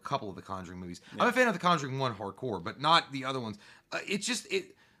fan of a couple of the Conjuring movies. Yeah. I'm a fan of the Conjuring 1 hardcore, but not the other ones. It's just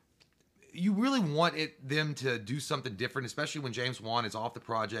you really want them to do something different, especially when James Wan is off the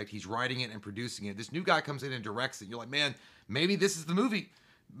project. He's writing it and producing it. This new guy comes in and directs it. You're like, man, maybe this is the movie.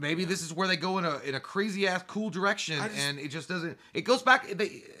 Maybe this is where they go in a crazy ass cool direction, and it just doesn't. It goes back.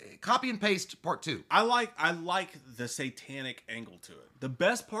 They copy and paste part 2. I like the satanic angle to it. The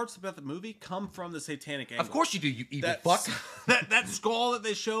best parts about the movie come from the satanic angle. Of course you do, you evil fuck. That skull that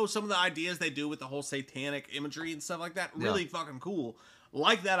they show, some of the ideas they do with the whole satanic imagery and stuff like that, really fucking cool.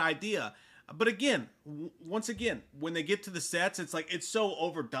 Like that idea. But again, once again, when they get to the sets, it's like it's so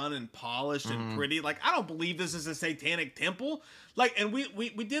overdone and polished and pretty. Like, I don't believe this is a satanic temple. Like, and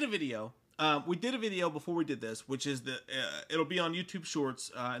we did a video. We did a video before we did this, which is it'll be on YouTube Shorts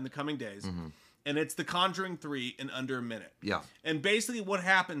in the coming days. And it's The Conjuring 3 in under a minute. Yeah. And basically what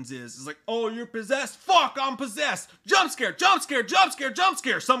happens is like, oh, you're possessed. Fuck, I'm possessed. Jump scare, jump scare, jump scare, jump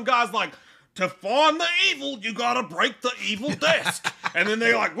scare. Some guy's like, to find the evil, you gotta break the evil desk. And then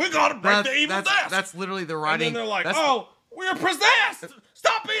they're like, we gotta break the evil desk. That's literally the writing. And then they're like, oh, we're possessed.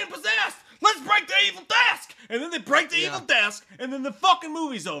 Stop being possessed. Let's break the evil desk. And then they break the evil desk, and then the fucking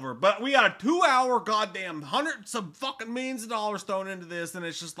movie's over. But we got a 2-hour goddamn hundreds of fucking millions of dollars thrown into this, and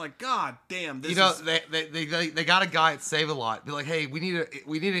it's just like, god damn, this they got a guy at Save a Lot. Be like, hey, we need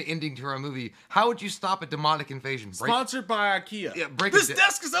an ending to our movie. How would you stop a demonic invasion? Sponsored by IKEA. Yeah, this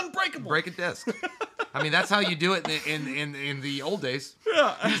desk is unbreakable. Break a desk. I mean, that's how you do it in the old days.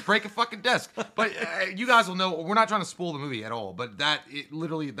 Yeah. You just break a fucking desk. But you guys will know, we're not trying to spoil the movie at all, but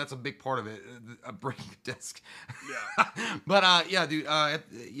that's a big part of it, breaking a desk. Yeah. But, yeah, dude,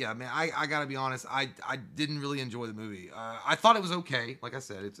 yeah, man, I gotta be honest, I didn't really enjoy the movie. I thought it was okay. Like I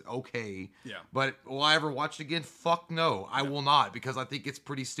said, it's okay. Yeah. But will I ever watch it again? Fuck no. I will not, because I think it's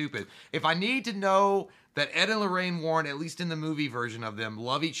pretty stupid. If I need to know that Ed and Lorraine Warren, at least in the movie version of them,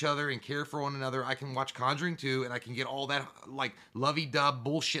 love each other and care for one another, I can watch Conjuring 2 and I can get all that like lovey-dove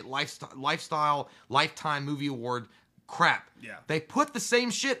bullshit lifestyle Lifetime Movie Award crap. Yeah. They put the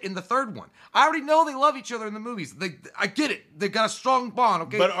same shit in the third one. I already know they love each other in the movies. I get it. They got a strong bond,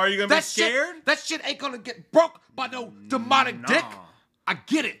 okay? But are you gonna be scared? That shit ain't gonna get broke by no demonic dick. I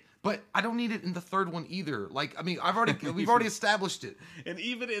get it. But I don't need it in the third one either. Like, I mean, we've already established it. And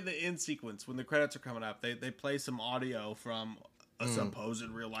even in the end sequence, when the credits are coming up, they play some audio from a supposed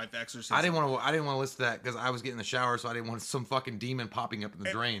real life exorcism. I didn't want to listen to that because I was getting in the shower, so I didn't want some fucking demon popping up in the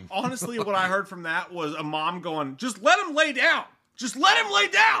drain. Honestly, what I heard from that was a mom going, "Just let him lay down. Just let him lay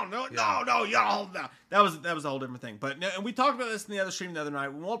down. No, you gotta hold down." That was a whole different thing. But and we talked about this in the other stream the other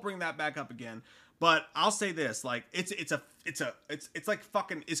night. We won't bring that back up again. But I'll say this, like it's like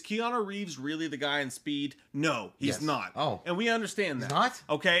fucking, is Keanu Reeves really the guy in Speed? No, he's not. Oh. And we understand that. He's not?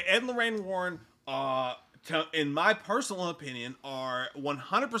 Okay, Ed and Lorraine Warren, in my personal opinion, are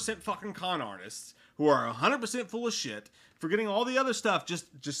 100% fucking con artists who are 100% full of shit, forgetting all the other stuff,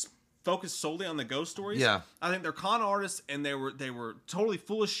 just focus solely on the ghost stories. Yeah. I think they're con artists, and they were totally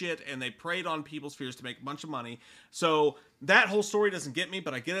full of shit, and they preyed on people's fears to make a bunch of money. So that whole story doesn't get me,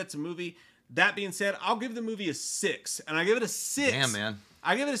 but I get it's a movie. That being said, I'll give the movie a 6, and I give it a 6. Damn, man.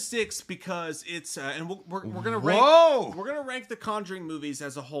 I give it a 6 because it's and we're gonna rank the Conjuring movies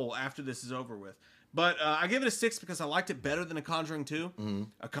as a whole after this is over with. But I give it a 6 because I liked it better than a Conjuring 2. Mm-hmm.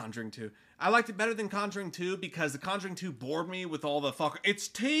 A Conjuring 2. I liked it better than Conjuring 2 because the Conjuring 2 bored me with all the fuck. It's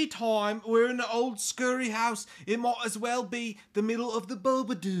tea time. We're in an old scurry house. It might as well be the middle of the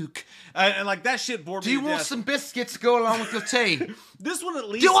Babadook. And like that shit bored me. Do you want some biscuits to go along with your tea? This one at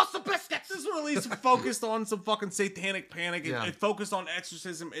least. Do you want some biscuits? This one at least focused on some fucking satanic panic. It focused on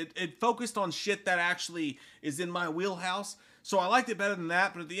exorcism. It focused on shit that actually is in my wheelhouse. So I liked it better than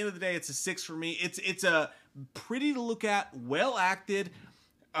that. But at the end of the day, it's a 6 for me. It's a pretty to look at, well acted,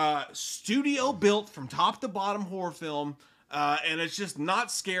 studio built from top to bottom horror film, and it's just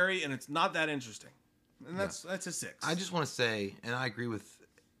not scary and it's not that interesting. and that's a 6. I just want to say, and I agree with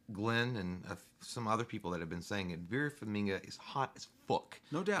Glenn and some other people that have been saying it. Vera Farmiga is hot as fuck.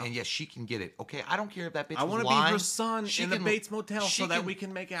 No doubt. And yes, she can get it. Okay, I don't care if that bitch I want to be her son in the Bates Motel so that we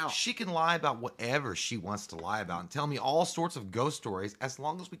can make out. She can lie about whatever she wants to lie about and tell me all sorts of ghost stories as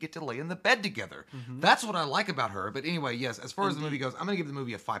long as we get to lay in the bed together. That's what I like about her. But anyway, yes, as far as the movie goes, I'm going to give the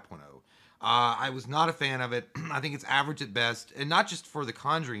movie a 5.0. I was not a fan of it. I think it's average at best. And not just for the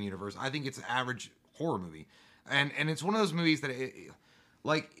Conjuring universe. I think it's an average horror movie. And it's one of those movies that,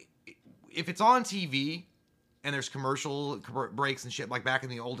 if it's on TV and there's commercial breaks and shit, like back in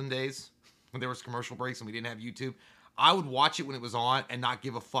the olden days when there was commercial breaks and we didn't have YouTube, I would watch it when it was on and not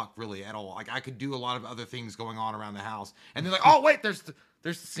give a fuck really at all. Like I could do a lot of other things going on around the house. And they're like, oh wait, there's the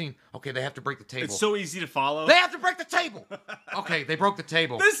scene. Okay, they have to break the table. It's so easy to follow. They have to break the table. Okay, they broke the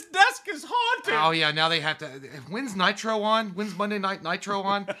table. This desk is haunted. Oh yeah, now they have to. When's Nitro on? When's Monday Night Nitro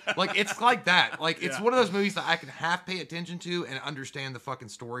on? Like it's like that. Like it's one of those movies that I can half pay attention to and understand the fucking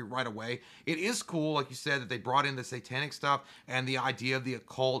story right away. It is cool, like you said, that they brought in the satanic stuff and the idea of the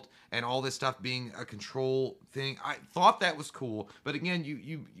occult and all this stuff being a control thing. I thought that was cool, but again,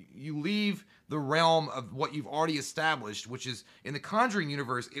 you leave the realm of what you've already established, which is in the Conjuring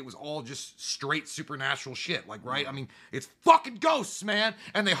universe, it was all just straight supernatural shit. Like, right? I mean, it's fucking ghosts, man.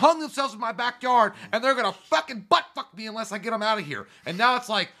 And they hung themselves in my backyard and they're gonna fucking butt fuck me unless I get them out of here. And now it's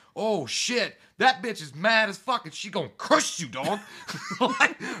like, oh shit, that bitch is mad as fuck and she gonna crush you, dog.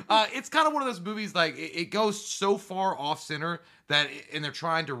 It's kind of one of those movies, like, it goes so far off center that, and they're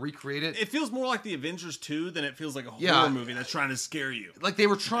trying to recreate it. It feels more like the Avengers 2 than it feels like a horror movie that's trying to scare you. Like they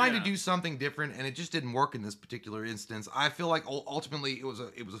were trying to do something different, and it just didn't work in this particular instance. I feel like ultimately it was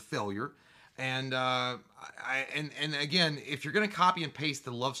a failure. And and again, if you're gonna copy and paste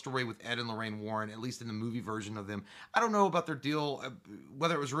the love story with Ed and Lorraine Warren, at least in the movie version of them, I don't know about their deal,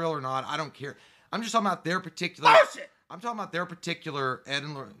 whether it was real or not. I don't care. I'm just talking about their particular. Bullshit! I'm talking about their particular Ed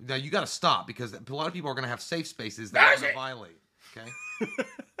and Lorraine. Now you got to stop because a lot of people are gonna have safe spaces that they're gonna violate. Okay.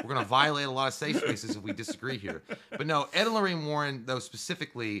 We're going to violate a lot of safe spaces if we disagree here. But no, Ed and Lorraine Warren, though,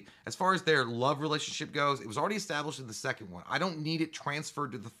 specifically, as far as their love relationship goes, it was already established in the second one. I don't need it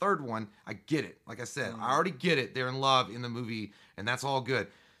transferred to the third one. I get it. Like I said, I already get it. They're in love in the movie, and that's all good.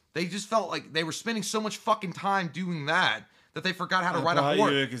 They just felt like they were spending so much fucking time doing that they forgot how to write a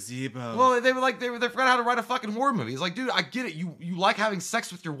horror. You a gazebo. Well, they forgot how to write a fucking horror movie. It's like, dude, I get it. You like having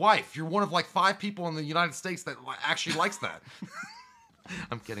sex with your wife. You're one of like 5 people in the United States that actually likes that.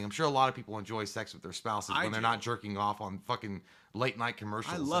 I'm kidding. I'm sure a lot of people enjoy sex with their spouses when they're not jerking off on fucking late night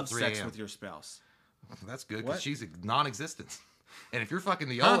commercials. I love at 3 sex a.m. with your spouse. That's good because she's a non-existent. And if you're fucking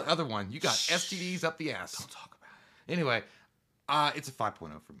the other one, you got STDs up the ass. Don't talk about it. Anyway, it's a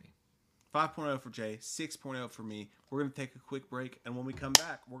 5.0 for me. 5.0 for Jay, 6.0 for me. We're going to take a quick break, and when we come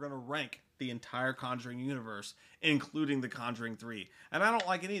back, we're going to rank the entire Conjuring universe, including The Conjuring 3. And I don't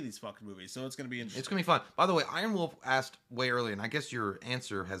like any of these fucking movies, so it's going to be interesting. It's going to be fun. By the way, Iron Wolf asked way early, and I guess your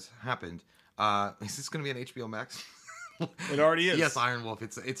answer has happened. Is this going to be on HBO Max? It already is. Yes, Iron Wolf.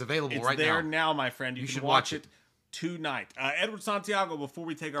 It's available right now. It's there now, my friend. You should can watch it tonight. Edward Santiago, before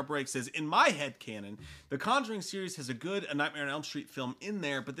we take our break, says, in my headcanon, the Conjuring series has a good A Nightmare on Elm Street film in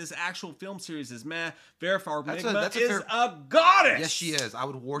there, but this actual film series is meh. Vera Farmiga is a goddess. Yes, she is. I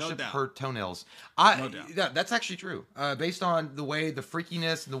would worship her toenails. No doubt. Yeah, that's actually true. Based on the way the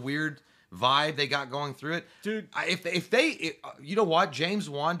freakiness and the weird vibe they got going through it. Dude. If they you know what? James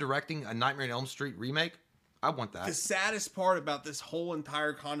Wan directing a Nightmare on Elm Street remake, I want that. The saddest part about this whole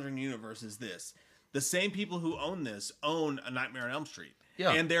entire Conjuring universe is this. The same people who own this own A Nightmare on Elm Street.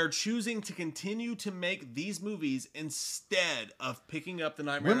 Yeah. And they're choosing to continue to make these movies instead of picking up the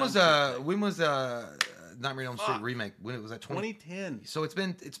Nightmare on Elm Street. When was Nightmare on Elm Street remake? When it was at 2010. So it's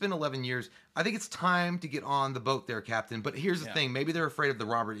been 11 years. I think it's time to get on the boat there, Captain. But here's the thing. Maybe they're afraid of the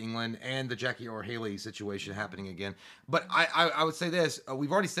Robert Englund and the Jackie Earle Haley situation happening again. But I would say this.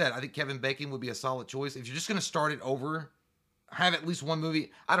 We've already said I think Kevin Bacon would be a solid choice. If you're just going to start it over, have at least one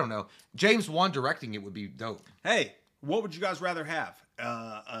movie. I don't know. James Wan directing it would be dope. Hey, what would you guys rather have?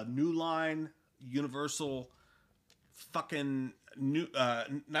 A New Line, Universal, fucking new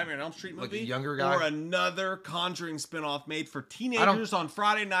Nightmare on Elm Street movie? Like a younger guy? Or another Conjuring spinoff made for teenagers on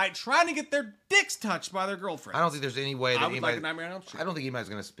Friday night trying to get their dicks touched by their girlfriends? I don't think there's any way that I would like a Nightmare on Elm Street. I don't think anybody's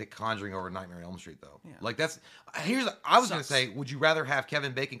going to pick Conjuring over Nightmare on Elm Street, though. Yeah. Like, that's... I was going to say, would you rather have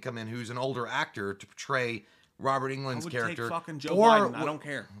Kevin Bacon come in, who's an older actor, to portray Robert Englund's character? Take fucking Joe Biden. I don't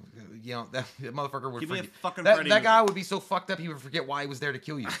care. You know, that motherfucker would Give forget. Me a fucking that Freddy guy movie. would be so fucked up he would forget why he was there to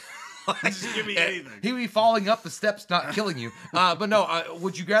kill you. Just give me anything. He would be falling up the steps, not killing you. But no,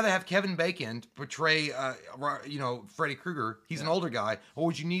 would you rather have Kevin Bacon portray, Freddy Krueger? He's an older guy, or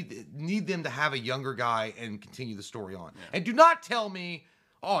would you need them to have a younger guy and continue the story on? Yeah. And do not tell me,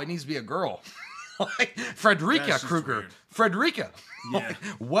 oh, it needs to be a girl. Like Frederica Krueger. Frederica. Yeah. Like,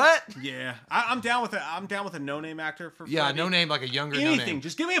 what? Yeah. I'm down with it. I'm down with a no-name actor for Freddy. No name, like a younger Anything. no name.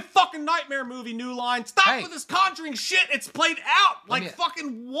 Just give me a fucking Nightmare movie, New Line. Stop with this Conjuring shit. It's played out like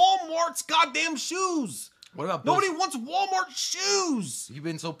fucking Walmart's goddamn shoes. What about Nobody wants Walmart shoes. You've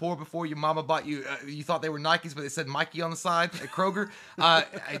been so poor before your mama bought you. You thought they were Nikes, but they said Mikey on the side at Kroger.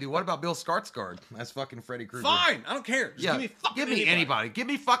 Hey, dude, what about Bill Skarsgård? That's fucking Freddy Krueger. Fine, I don't care. Just give me anybody. Give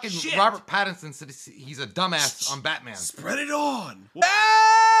me fucking shit. Robert Pattinson. So he's a dumbass on Batman. Spread it on.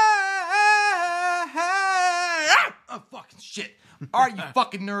 Oh fucking shit! All right, you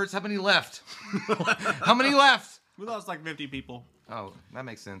fucking nerds. How many left? How many left? We lost like 50 people. Oh, that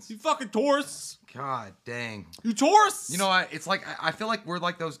makes sense. You fucking tourists. God dang. You tourists. You know what? It's like I feel like we're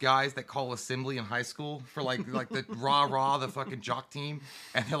like those guys that call assembly in high school for like the rah the fucking jock team,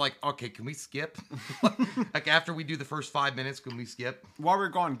 and they're like, okay, can we skip? Like after we do the first 5 minutes, can we skip? While we're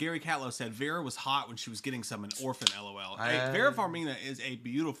gone, Gary Catlow said Vera was hot when she was getting some an Orphan. LOL. Vera Farmiga is a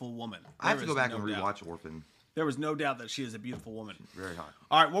beautiful woman. I have to go back and rewatch Orphan. There was no doubt that she is a beautiful woman. Very hot.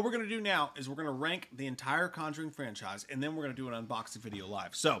 All right, what we're going to do now is we're going to rank the entire Conjuring franchise, and then we're going to do an unboxing video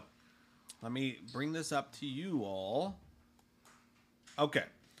live. So, let me bring this up to you all. Okay,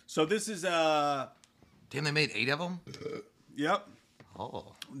 so this is... Damn, they made 8 of them? Yep.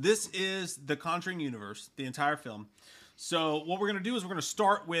 Oh. This is the Conjuring universe, the entire film. So, what we're going to do is we're going to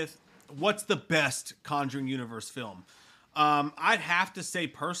start with what's the best Conjuring universe film. I'd have to say,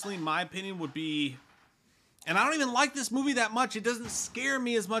 personally, my opinion would be... And I don't even like this movie that much. It doesn't scare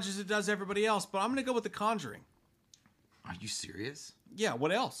me as much as it does everybody else. But I'm going to go with The Conjuring. Are you serious? Yeah,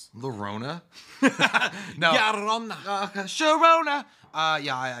 what else? La Llorona? No. Llorona. Sharona.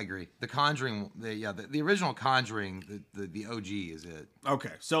 Yeah, I agree. The Conjuring, the original Conjuring, the OG is it.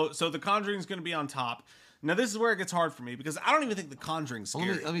 Okay, so The Conjuring is going to be on top. Now, this is where it gets hard for me because I don't even think The Conjuring's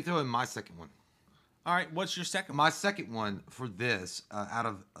scary. Let me throw in my second one. All right, what's your second one? My second one for this, out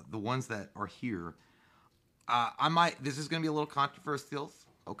of the ones that are here, this is going to be a little controversial,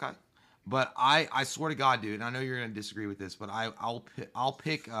 okay? But I swear to God, dude, and I know you're going to disagree with this, but I'll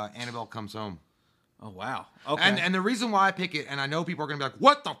pick Annabelle Comes Home. Oh, wow. Okay. And the reason why I pick it, and I know people are going to be like,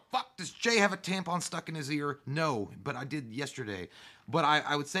 what the fuck? Does Jay have a tampon stuck in his ear? No, but I did yesterday. But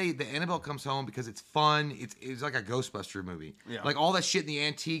I would say the Annabelle Comes Home because it's fun. It's like a Ghostbuster movie. Yeah. Like all that shit in the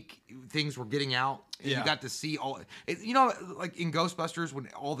antique things were getting out. And you got to see all... like in Ghostbusters when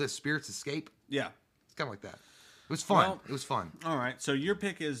all the spirits escape? Yeah. It's kind of like that. It was fun. It was fun. All right. So your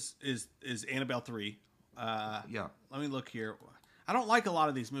pick is Annabelle 3. Yeah. Let me look here. I don't like a lot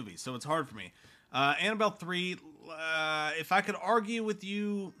of these movies, so it's hard for me. Annabelle 3, if I could argue with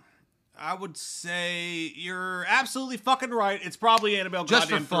you, I would say you're absolutely fucking right. It's probably Annabelle just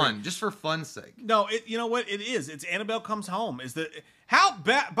for fun. 3. Just for fun's sake. No, you know what? It is. It's Annabelle Comes Home. How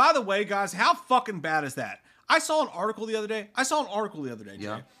bad? By the way, guys, how fucking bad is that? I saw an article the other day. Jay.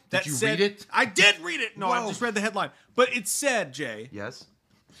 Yeah. That Did you said, read it? I did read it. No, Whoa. I just read the headline. But it said, Jay. Yes.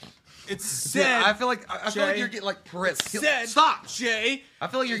 It said. Dude, I feel like you're getting like Perez. Stop, Jay. I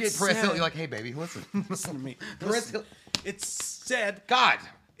feel like you're getting Perez Hill. You're like, hey, baby, listen. Listen to me. Perez Hill. It said. God.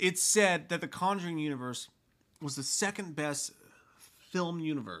 It said that the Conjuring universe was the second best film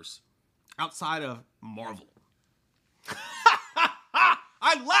universe outside of Marvel.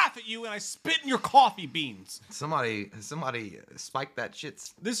 I laugh at you and I spit in your coffee beans. Somebody spiked that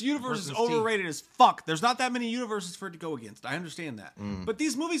shit. This universe is overrated as fuck. There's not that many universes for it to go against. I understand that. But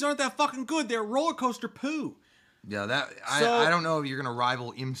these movies aren't that fucking good. They're roller coaster poo. Yeah, I don't know if you're gonna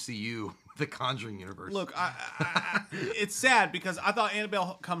rival MCU, the Conjuring universe. Look, it's sad because I thought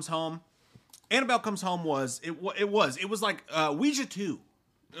Annabelle Comes Home was like Ouija 2.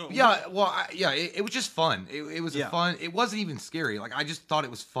 Yeah, well, it was just fun. It was fun. It wasn't even scary. Like I just thought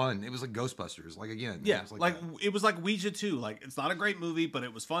it was fun. It was like Ghostbusters. Like again, yeah, it was like Ouija 2. Like it's not a great movie, but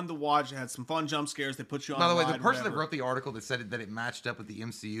it was fun to watch. It had some fun jump scares. They put you on. By the way, the person that wrote the article that said that it matched up with the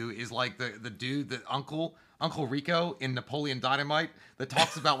MCU is like the dude, the Uncle Rico in Napoleon Dynamite that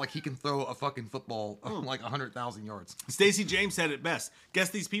talks about like he can throw a fucking football like 100,000 yards. Stacey James said it best. Guess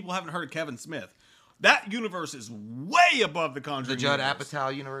these people haven't heard of Kevin Smith. That universe is way above the Conjuring. The Judd universe.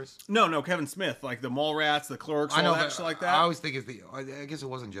 Apatow universe? No, Kevin Smith, like the Mallrats, the Clerks, all that shit like that. I always think I guess it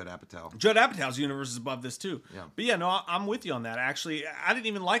wasn't Judd Apatow. Judd Apatow's universe is above this too. Yeah. But yeah, no, I'm with you on that. Actually, I didn't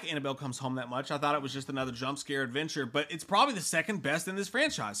even like Annabelle Comes Home that much. I thought it was just another jump scare adventure, but it's probably the second best in this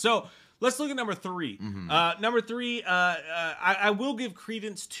franchise. So Let's look at number 3. Number 3, I will give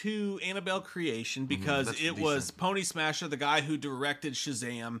credence to Annabelle Creation because That's it decent. was Pony Smasher, the guy who directed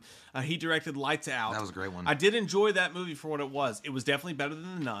Shazam. He directed Lights Out. That was a great one. I did enjoy that movie for what it was. It was definitely better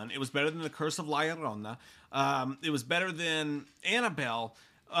than The Nun. It was better than The Curse of La Llorona. It was better than Annabelle.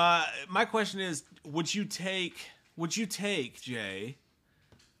 My question is, would you take, Jay,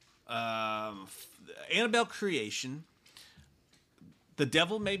 Annabelle Creation, The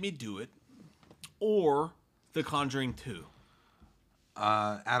Devil Made Me Do It, or The Conjuring 2?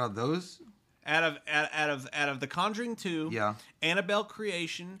 Out of those, Out of The Conjuring 2, Yeah. Annabelle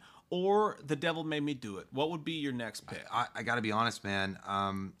Creation, or The Devil Made Me Do It, what would be your next pick? I got to be honest, man.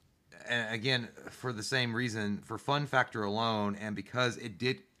 And again, for the same reason, for fun factor alone, and because it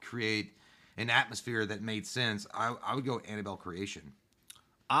did create an atmosphere that made sense, I would go Annabelle Creation.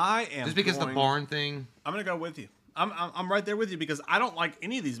 I am Just because the barn thing. I'm gonna go with you. I'm right there with you because I don't like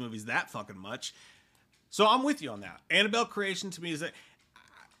any of these movies that fucking much. So I'm with you on that. Annabelle Creation to me is that.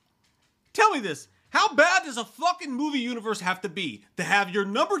 Tell me this. How bad does a fucking movie universe have to be to have your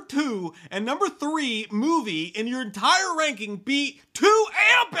number 2 and number 3 movie in your entire ranking be 2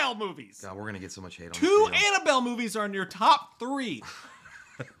 Annabelle movies? God, we're gonna get so much hate on 2 this video. Annabelle movies are in your top 3.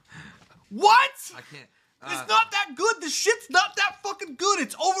 What? I can't. It's not that good. The shit's not that fucking good.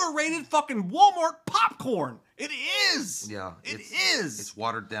 It's overrated fucking Walmart popcorn. It is. Yeah, It it's- is. It's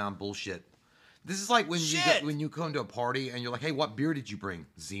watered down bullshit. This is like when Shit. when you come to a party and you're like, "Hey, what beer did you bring?"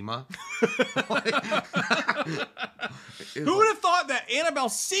 Zima. Who would have thought that Annabelle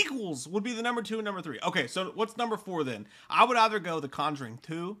sequels would be the number 2 and number 3? Okay, so what's number 4 then? I would either go The Conjuring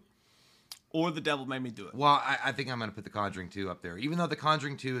 2 or The Devil Made Me Do It. Well, I think I'm going to put The Conjuring 2 up there. Even though The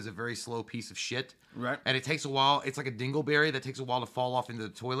Conjuring 2 is a very slow piece of shit. Right. And it takes a while. It's like a dingleberry that takes a while to fall off into the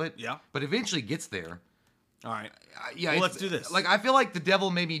toilet. Yeah. But eventually gets there. All right. Yeah. Well, it's- let's do this. Like, I feel like The Devil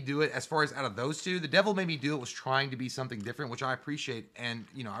Made Me Do It, as far as out of those two, The Devil Made Me Do It was trying to be something different, which I appreciate and,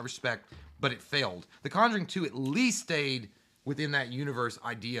 I respect, but it failed. The Conjuring 2 at least stayed within that universe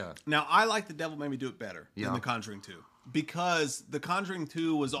idea. Now, I like The Devil Made Me Do It better Yeah. than The Conjuring 2. Because The Conjuring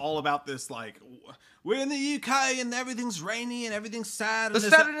 2 was all about this, like, we're in the UK and everything's rainy and everything's sad. They're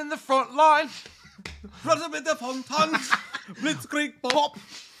And standing in the front line. with the fontans, blitzkrieg pop.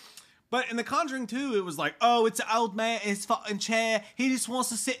 But in The Conjuring 2, it was like, oh, it's an old man in his fucking chair. He just wants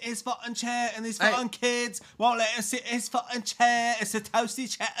to sit in his fucking chair, and these fucking kids won't let him sit in his fucking chair. It's a toasty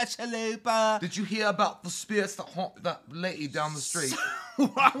chalupa. Did you hear about the spirits that lady down the street?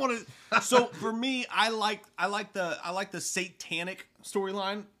 I want to. So for me, I like the satanic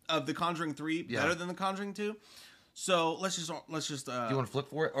storyline of The Conjuring 3 Yeah. better than The Conjuring 2. So let's just. Do you want to flip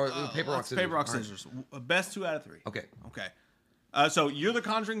for it or paper rock scissors? Paper rock All right. scissors. Best 2 out of 3. Okay. Okay. So you're The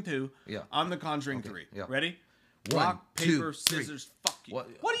Conjuring 2. Yeah. I'm The Conjuring 3. yeah. Ready? One, Rock, two, paper, three. scissors. Fuck you. What-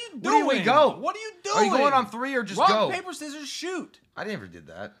 What are you Where doing? do we go? What are you doing? Are you going on 3 or just Rock, go? paper, scissors, shoot. I never did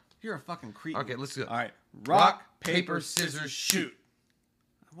that. You're a fucking creep. Okay, let's do it. All right. Rock, paper, scissors, shoot.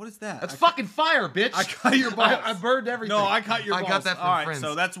 What is that? That's fucking fire, bitch. I cut your balls. I burned everything. No, I cut your balls. I got that from All right, friends.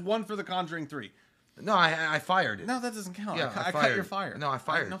 so that's 1 for The Conjuring 3. No, I fired it. No, that doesn't count. Yeah, I cut fired. your fire. No, I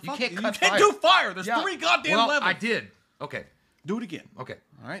fired. No, You fuck can't cut You can't fire. do fire. There's Yeah. 3 goddamn well, levels. I did. Okay. Do it again. Okay.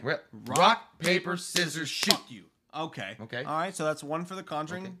 All right. Rock, paper, scissors, shoot. Fuck you. Okay. Okay. All right, so that's 1 for The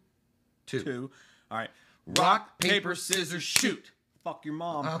Conjuring Okay. 2. All right. Rock, paper, scissors, shoot. Fuck your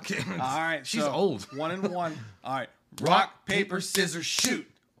mom. Okay. All right. She's so old. 1 and 1. All right. Rock, paper, scissors, shoot.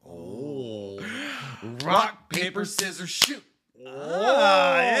 Oh. Rock, paper, scissors, shoot.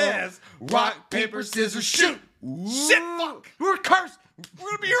 Ah, yes. Rock, paper, scissors, shoot. Shit, fuck. We're cursed. We're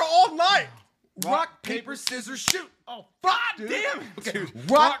going to be here all night. Rock, paper, scissors, shoot. Oh, God damn it. Okay. Dude.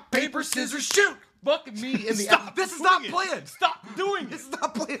 Rock, paper, scissors, shoot. Fucking me in the Stop This is doing not it. playing. Stop doing This it. is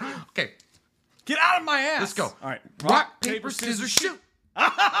not playing. Okay. Get out of my ass. Let's go. All right. Rock, paper, scissors, shoot.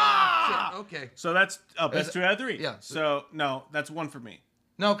 Ah! Okay. So that's best 2 out of 3. Yeah, So, no, that's 1 for me.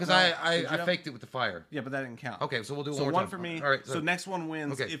 No, because Did I you have- faked it with the fire. Yeah, but that didn't count. Okay, so we'll do So one more 1 time. for me. All right. So next one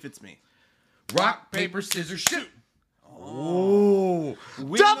wins Okay. if it's me. Rock, paper, scissors, shoot. Oh.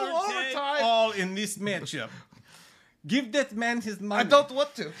 Double overtime. All in this matchup. Give that man his money. I don't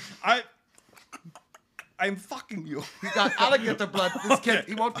want to. I'm fucking you. He got alligator blood. This kid,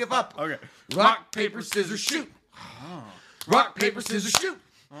 he won't give up. Okay. Rock, paper, scissors, shoot. Rock, paper, scissors, shoot.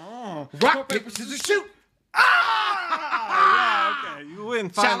 Rock, paper, scissors, shoot. Ah! Yeah, okay. You win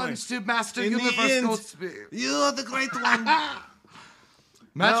finally. Challenge to Master In the Universe end, Gold Spear. You're the great one.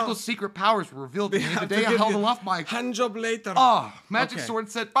 Magical No. secret powers were revealed to me the have day to I give held you aloft my hand job later. magic Okay. sword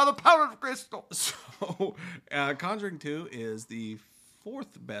said by the power of crystal. So, Conjuring 2 is the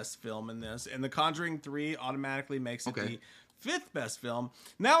 4th best film in this, and The Conjuring 3 automatically makes it Okay. the fifth best film.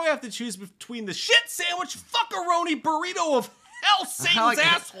 Now we have to choose between the shit sandwich fuckaroni burrito of hell, Satan's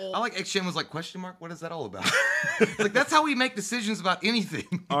asshole. I like X-Shin was like, question mark? What is that all about? Like, that's how we make decisions about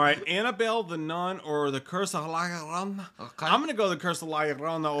anything. All right, Annabelle, the Nun, or the Curse of La Llorona. Okay. I'm gonna go the Curse of La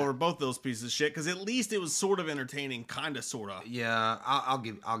Llorona over both those pieces of shit because at least it was sort of entertaining, kind of, sort of. Yeah, I'll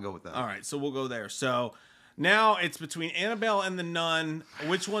go with that. All right, so we'll go there. So now it's between Annabelle and the Nun.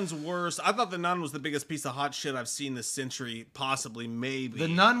 Which one's worse? I thought the Nun was the biggest piece of hot shit I've seen this century, possibly, maybe. The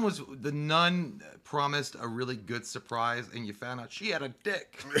Nun promised a really good surprise, and you found out she had a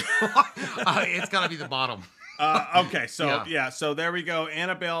dick. It's gotta be the bottom. Okay, so yeah, so there we go.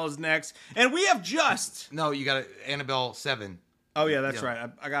 Annabelle is next, and we have just. No, you got Annabelle 7. Oh yeah, that's right.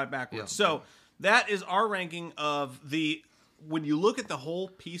 I got it backwards. Yeah. So that is our ranking of the. When you look at the whole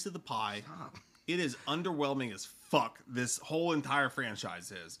piece of the pie, it is underwhelming as fuck. This whole entire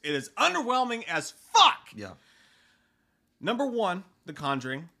franchise is. It is underwhelming as fuck. Yeah. Number 1, The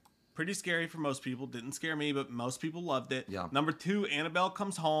Conjuring. Pretty scary for most people. Didn't scare me, but most people loved it. Yeah. Number 2, Annabelle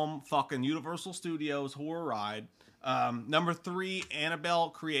Comes Home. Fucking Universal Studios horror ride. Number 3, Annabelle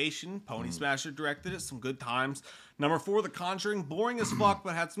Creation. Pony Smasher directed it. Some good times. Number 4, The Conjuring. Boring as fuck,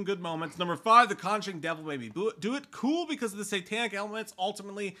 but had some good moments. Number 5, The Conjuring. Devil Made Me Do It. Cool because of the satanic elements.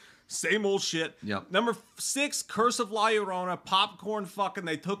 Ultimately, same old shit. Yep. Number 6, Curse of La Llorona. Popcorn fucking.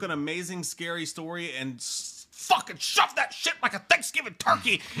 They took an amazing, scary story and fucking shove that shit like a Thanksgiving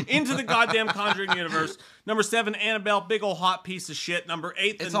turkey into the goddamn Conjuring universe. Number 7, Annabelle, big ol' hot piece of shit. Number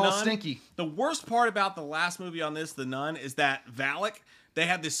 8, The It's Nun. all stinky. The worst part about the last movie on this, The Nun, is that Valak, they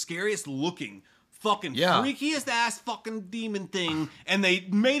had the scariest looking, fucking freakiest ass fucking demon thing, and they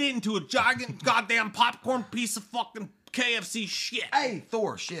made it into a giant goddamn popcorn piece of fucking KFC shit. Hey,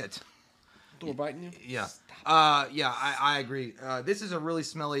 Thor, shit. Thor biting you? Yeah. I agree. This is a really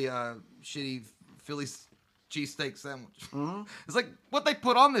smelly, shitty Philly cheesesteak sandwich. Mm-hmm. It's like what they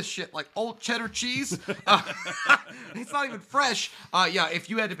put on this shit, like old cheddar cheese. It's not even fresh. If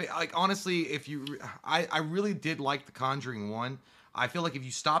you had to pay, like, honestly, I really did like The Conjuring 1. I feel like if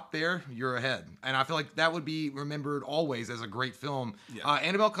you stop there, you're ahead. And I feel like that would be remembered always as a great film. Yeah.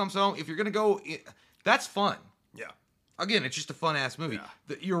 Annabelle Comes Home, if you're going to go, that's fun. Yeah. Again, it's just a fun-ass movie.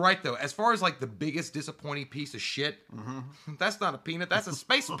 Yeah. You're right, though. As far as, like, the biggest disappointing piece of shit, that's not a peanut. That's a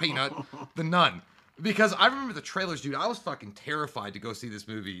space peanut. The Nun. Because I remember the trailers, dude. I was fucking terrified to go see this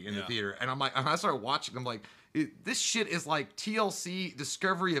movie in the theater. And I'm like, and I started watching, I'm like, this shit is like TLC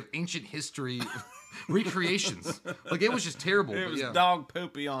Discovery of Ancient History recreations. Like, it was just terrible. It was dog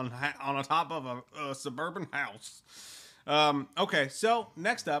poopy on the top of a suburban house. Okay, so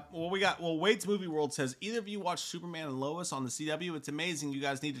next up, Wade's Movie World says, either of you watch Superman and Lois on the CW? It's amazing. You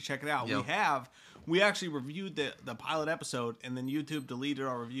guys need to check it out. Yep. We actually reviewed the pilot episode, and then YouTube deleted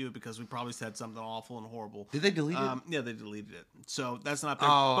our review because we probably said something awful and horrible. Did they delete it? Yeah, they deleted it. So that's not there.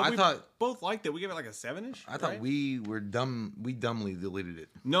 Oh, but I thought both liked it. We gave it like a 7-ish. I thought we were dumb. We dumbly deleted it.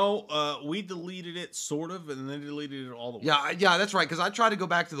 No, we deleted it sort of, and then deleted it all the way. Yeah, that's right. Because I tried to go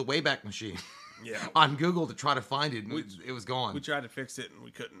back to the Wayback Machine. Yeah. On Google to try to find it, and it was gone. We tried to fix it, and we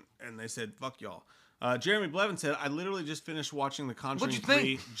couldn't. And they said, fuck y'all. Jeremy Blevin said, I literally just finished watching The Conjuring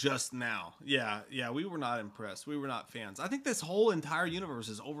 3 just now. Yeah, we were not impressed. We were not fans. I think this whole entire universe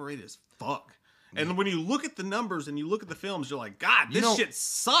is overrated as fuck. And when you look at the numbers and you look at the films, you're like, God, this shit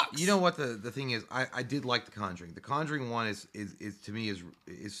sucks. You know what the thing is? I did like The Conjuring. The Conjuring 1 is to me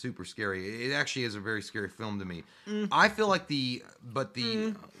is super scary. It actually is a very scary film to me. I feel like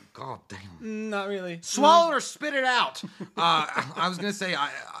God damn. Not really. Swallow it or spit it out. I was gonna say,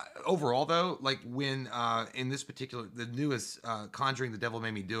 overall though, like when in this particular, the newest Conjuring, The Devil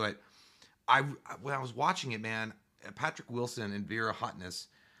Made Me Do It. When I was watching it, man, Patrick Wilson and Vera Hotness,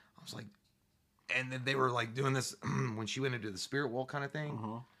 I was like, and then they were like doing this when she went into the spirit world kind of thing.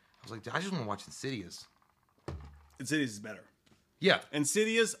 I was like, I just want to watch Insidious. Insidious is better. Yeah,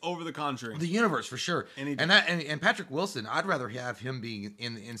 Insidious over The Conjuring. The universe for sure. And Patrick Wilson, I'd rather have him be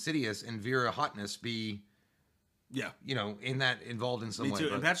in Insidious and Vera Hotness be, involved in some way. Me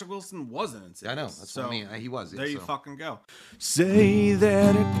too. And Patrick Wilson wasn't Insidious. I know. That's what I mean. He was. There you fucking go. Say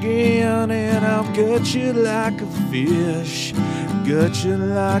that again, and I'll gut you like a fish. Gut you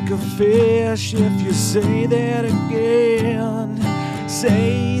like a fish if you say that again.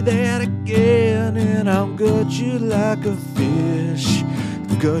 Say that again, and I'll gut you like a fish.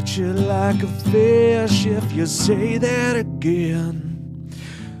 Gut you like a fish if you say that again.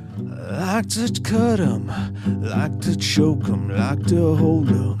 Like to cut 'em, like to choke 'em, like to hold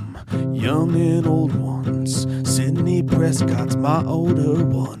 'em. Young and old ones, Sidney Prescott's my older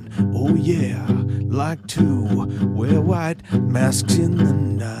one. Oh yeah, like to wear white masks in the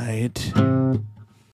night.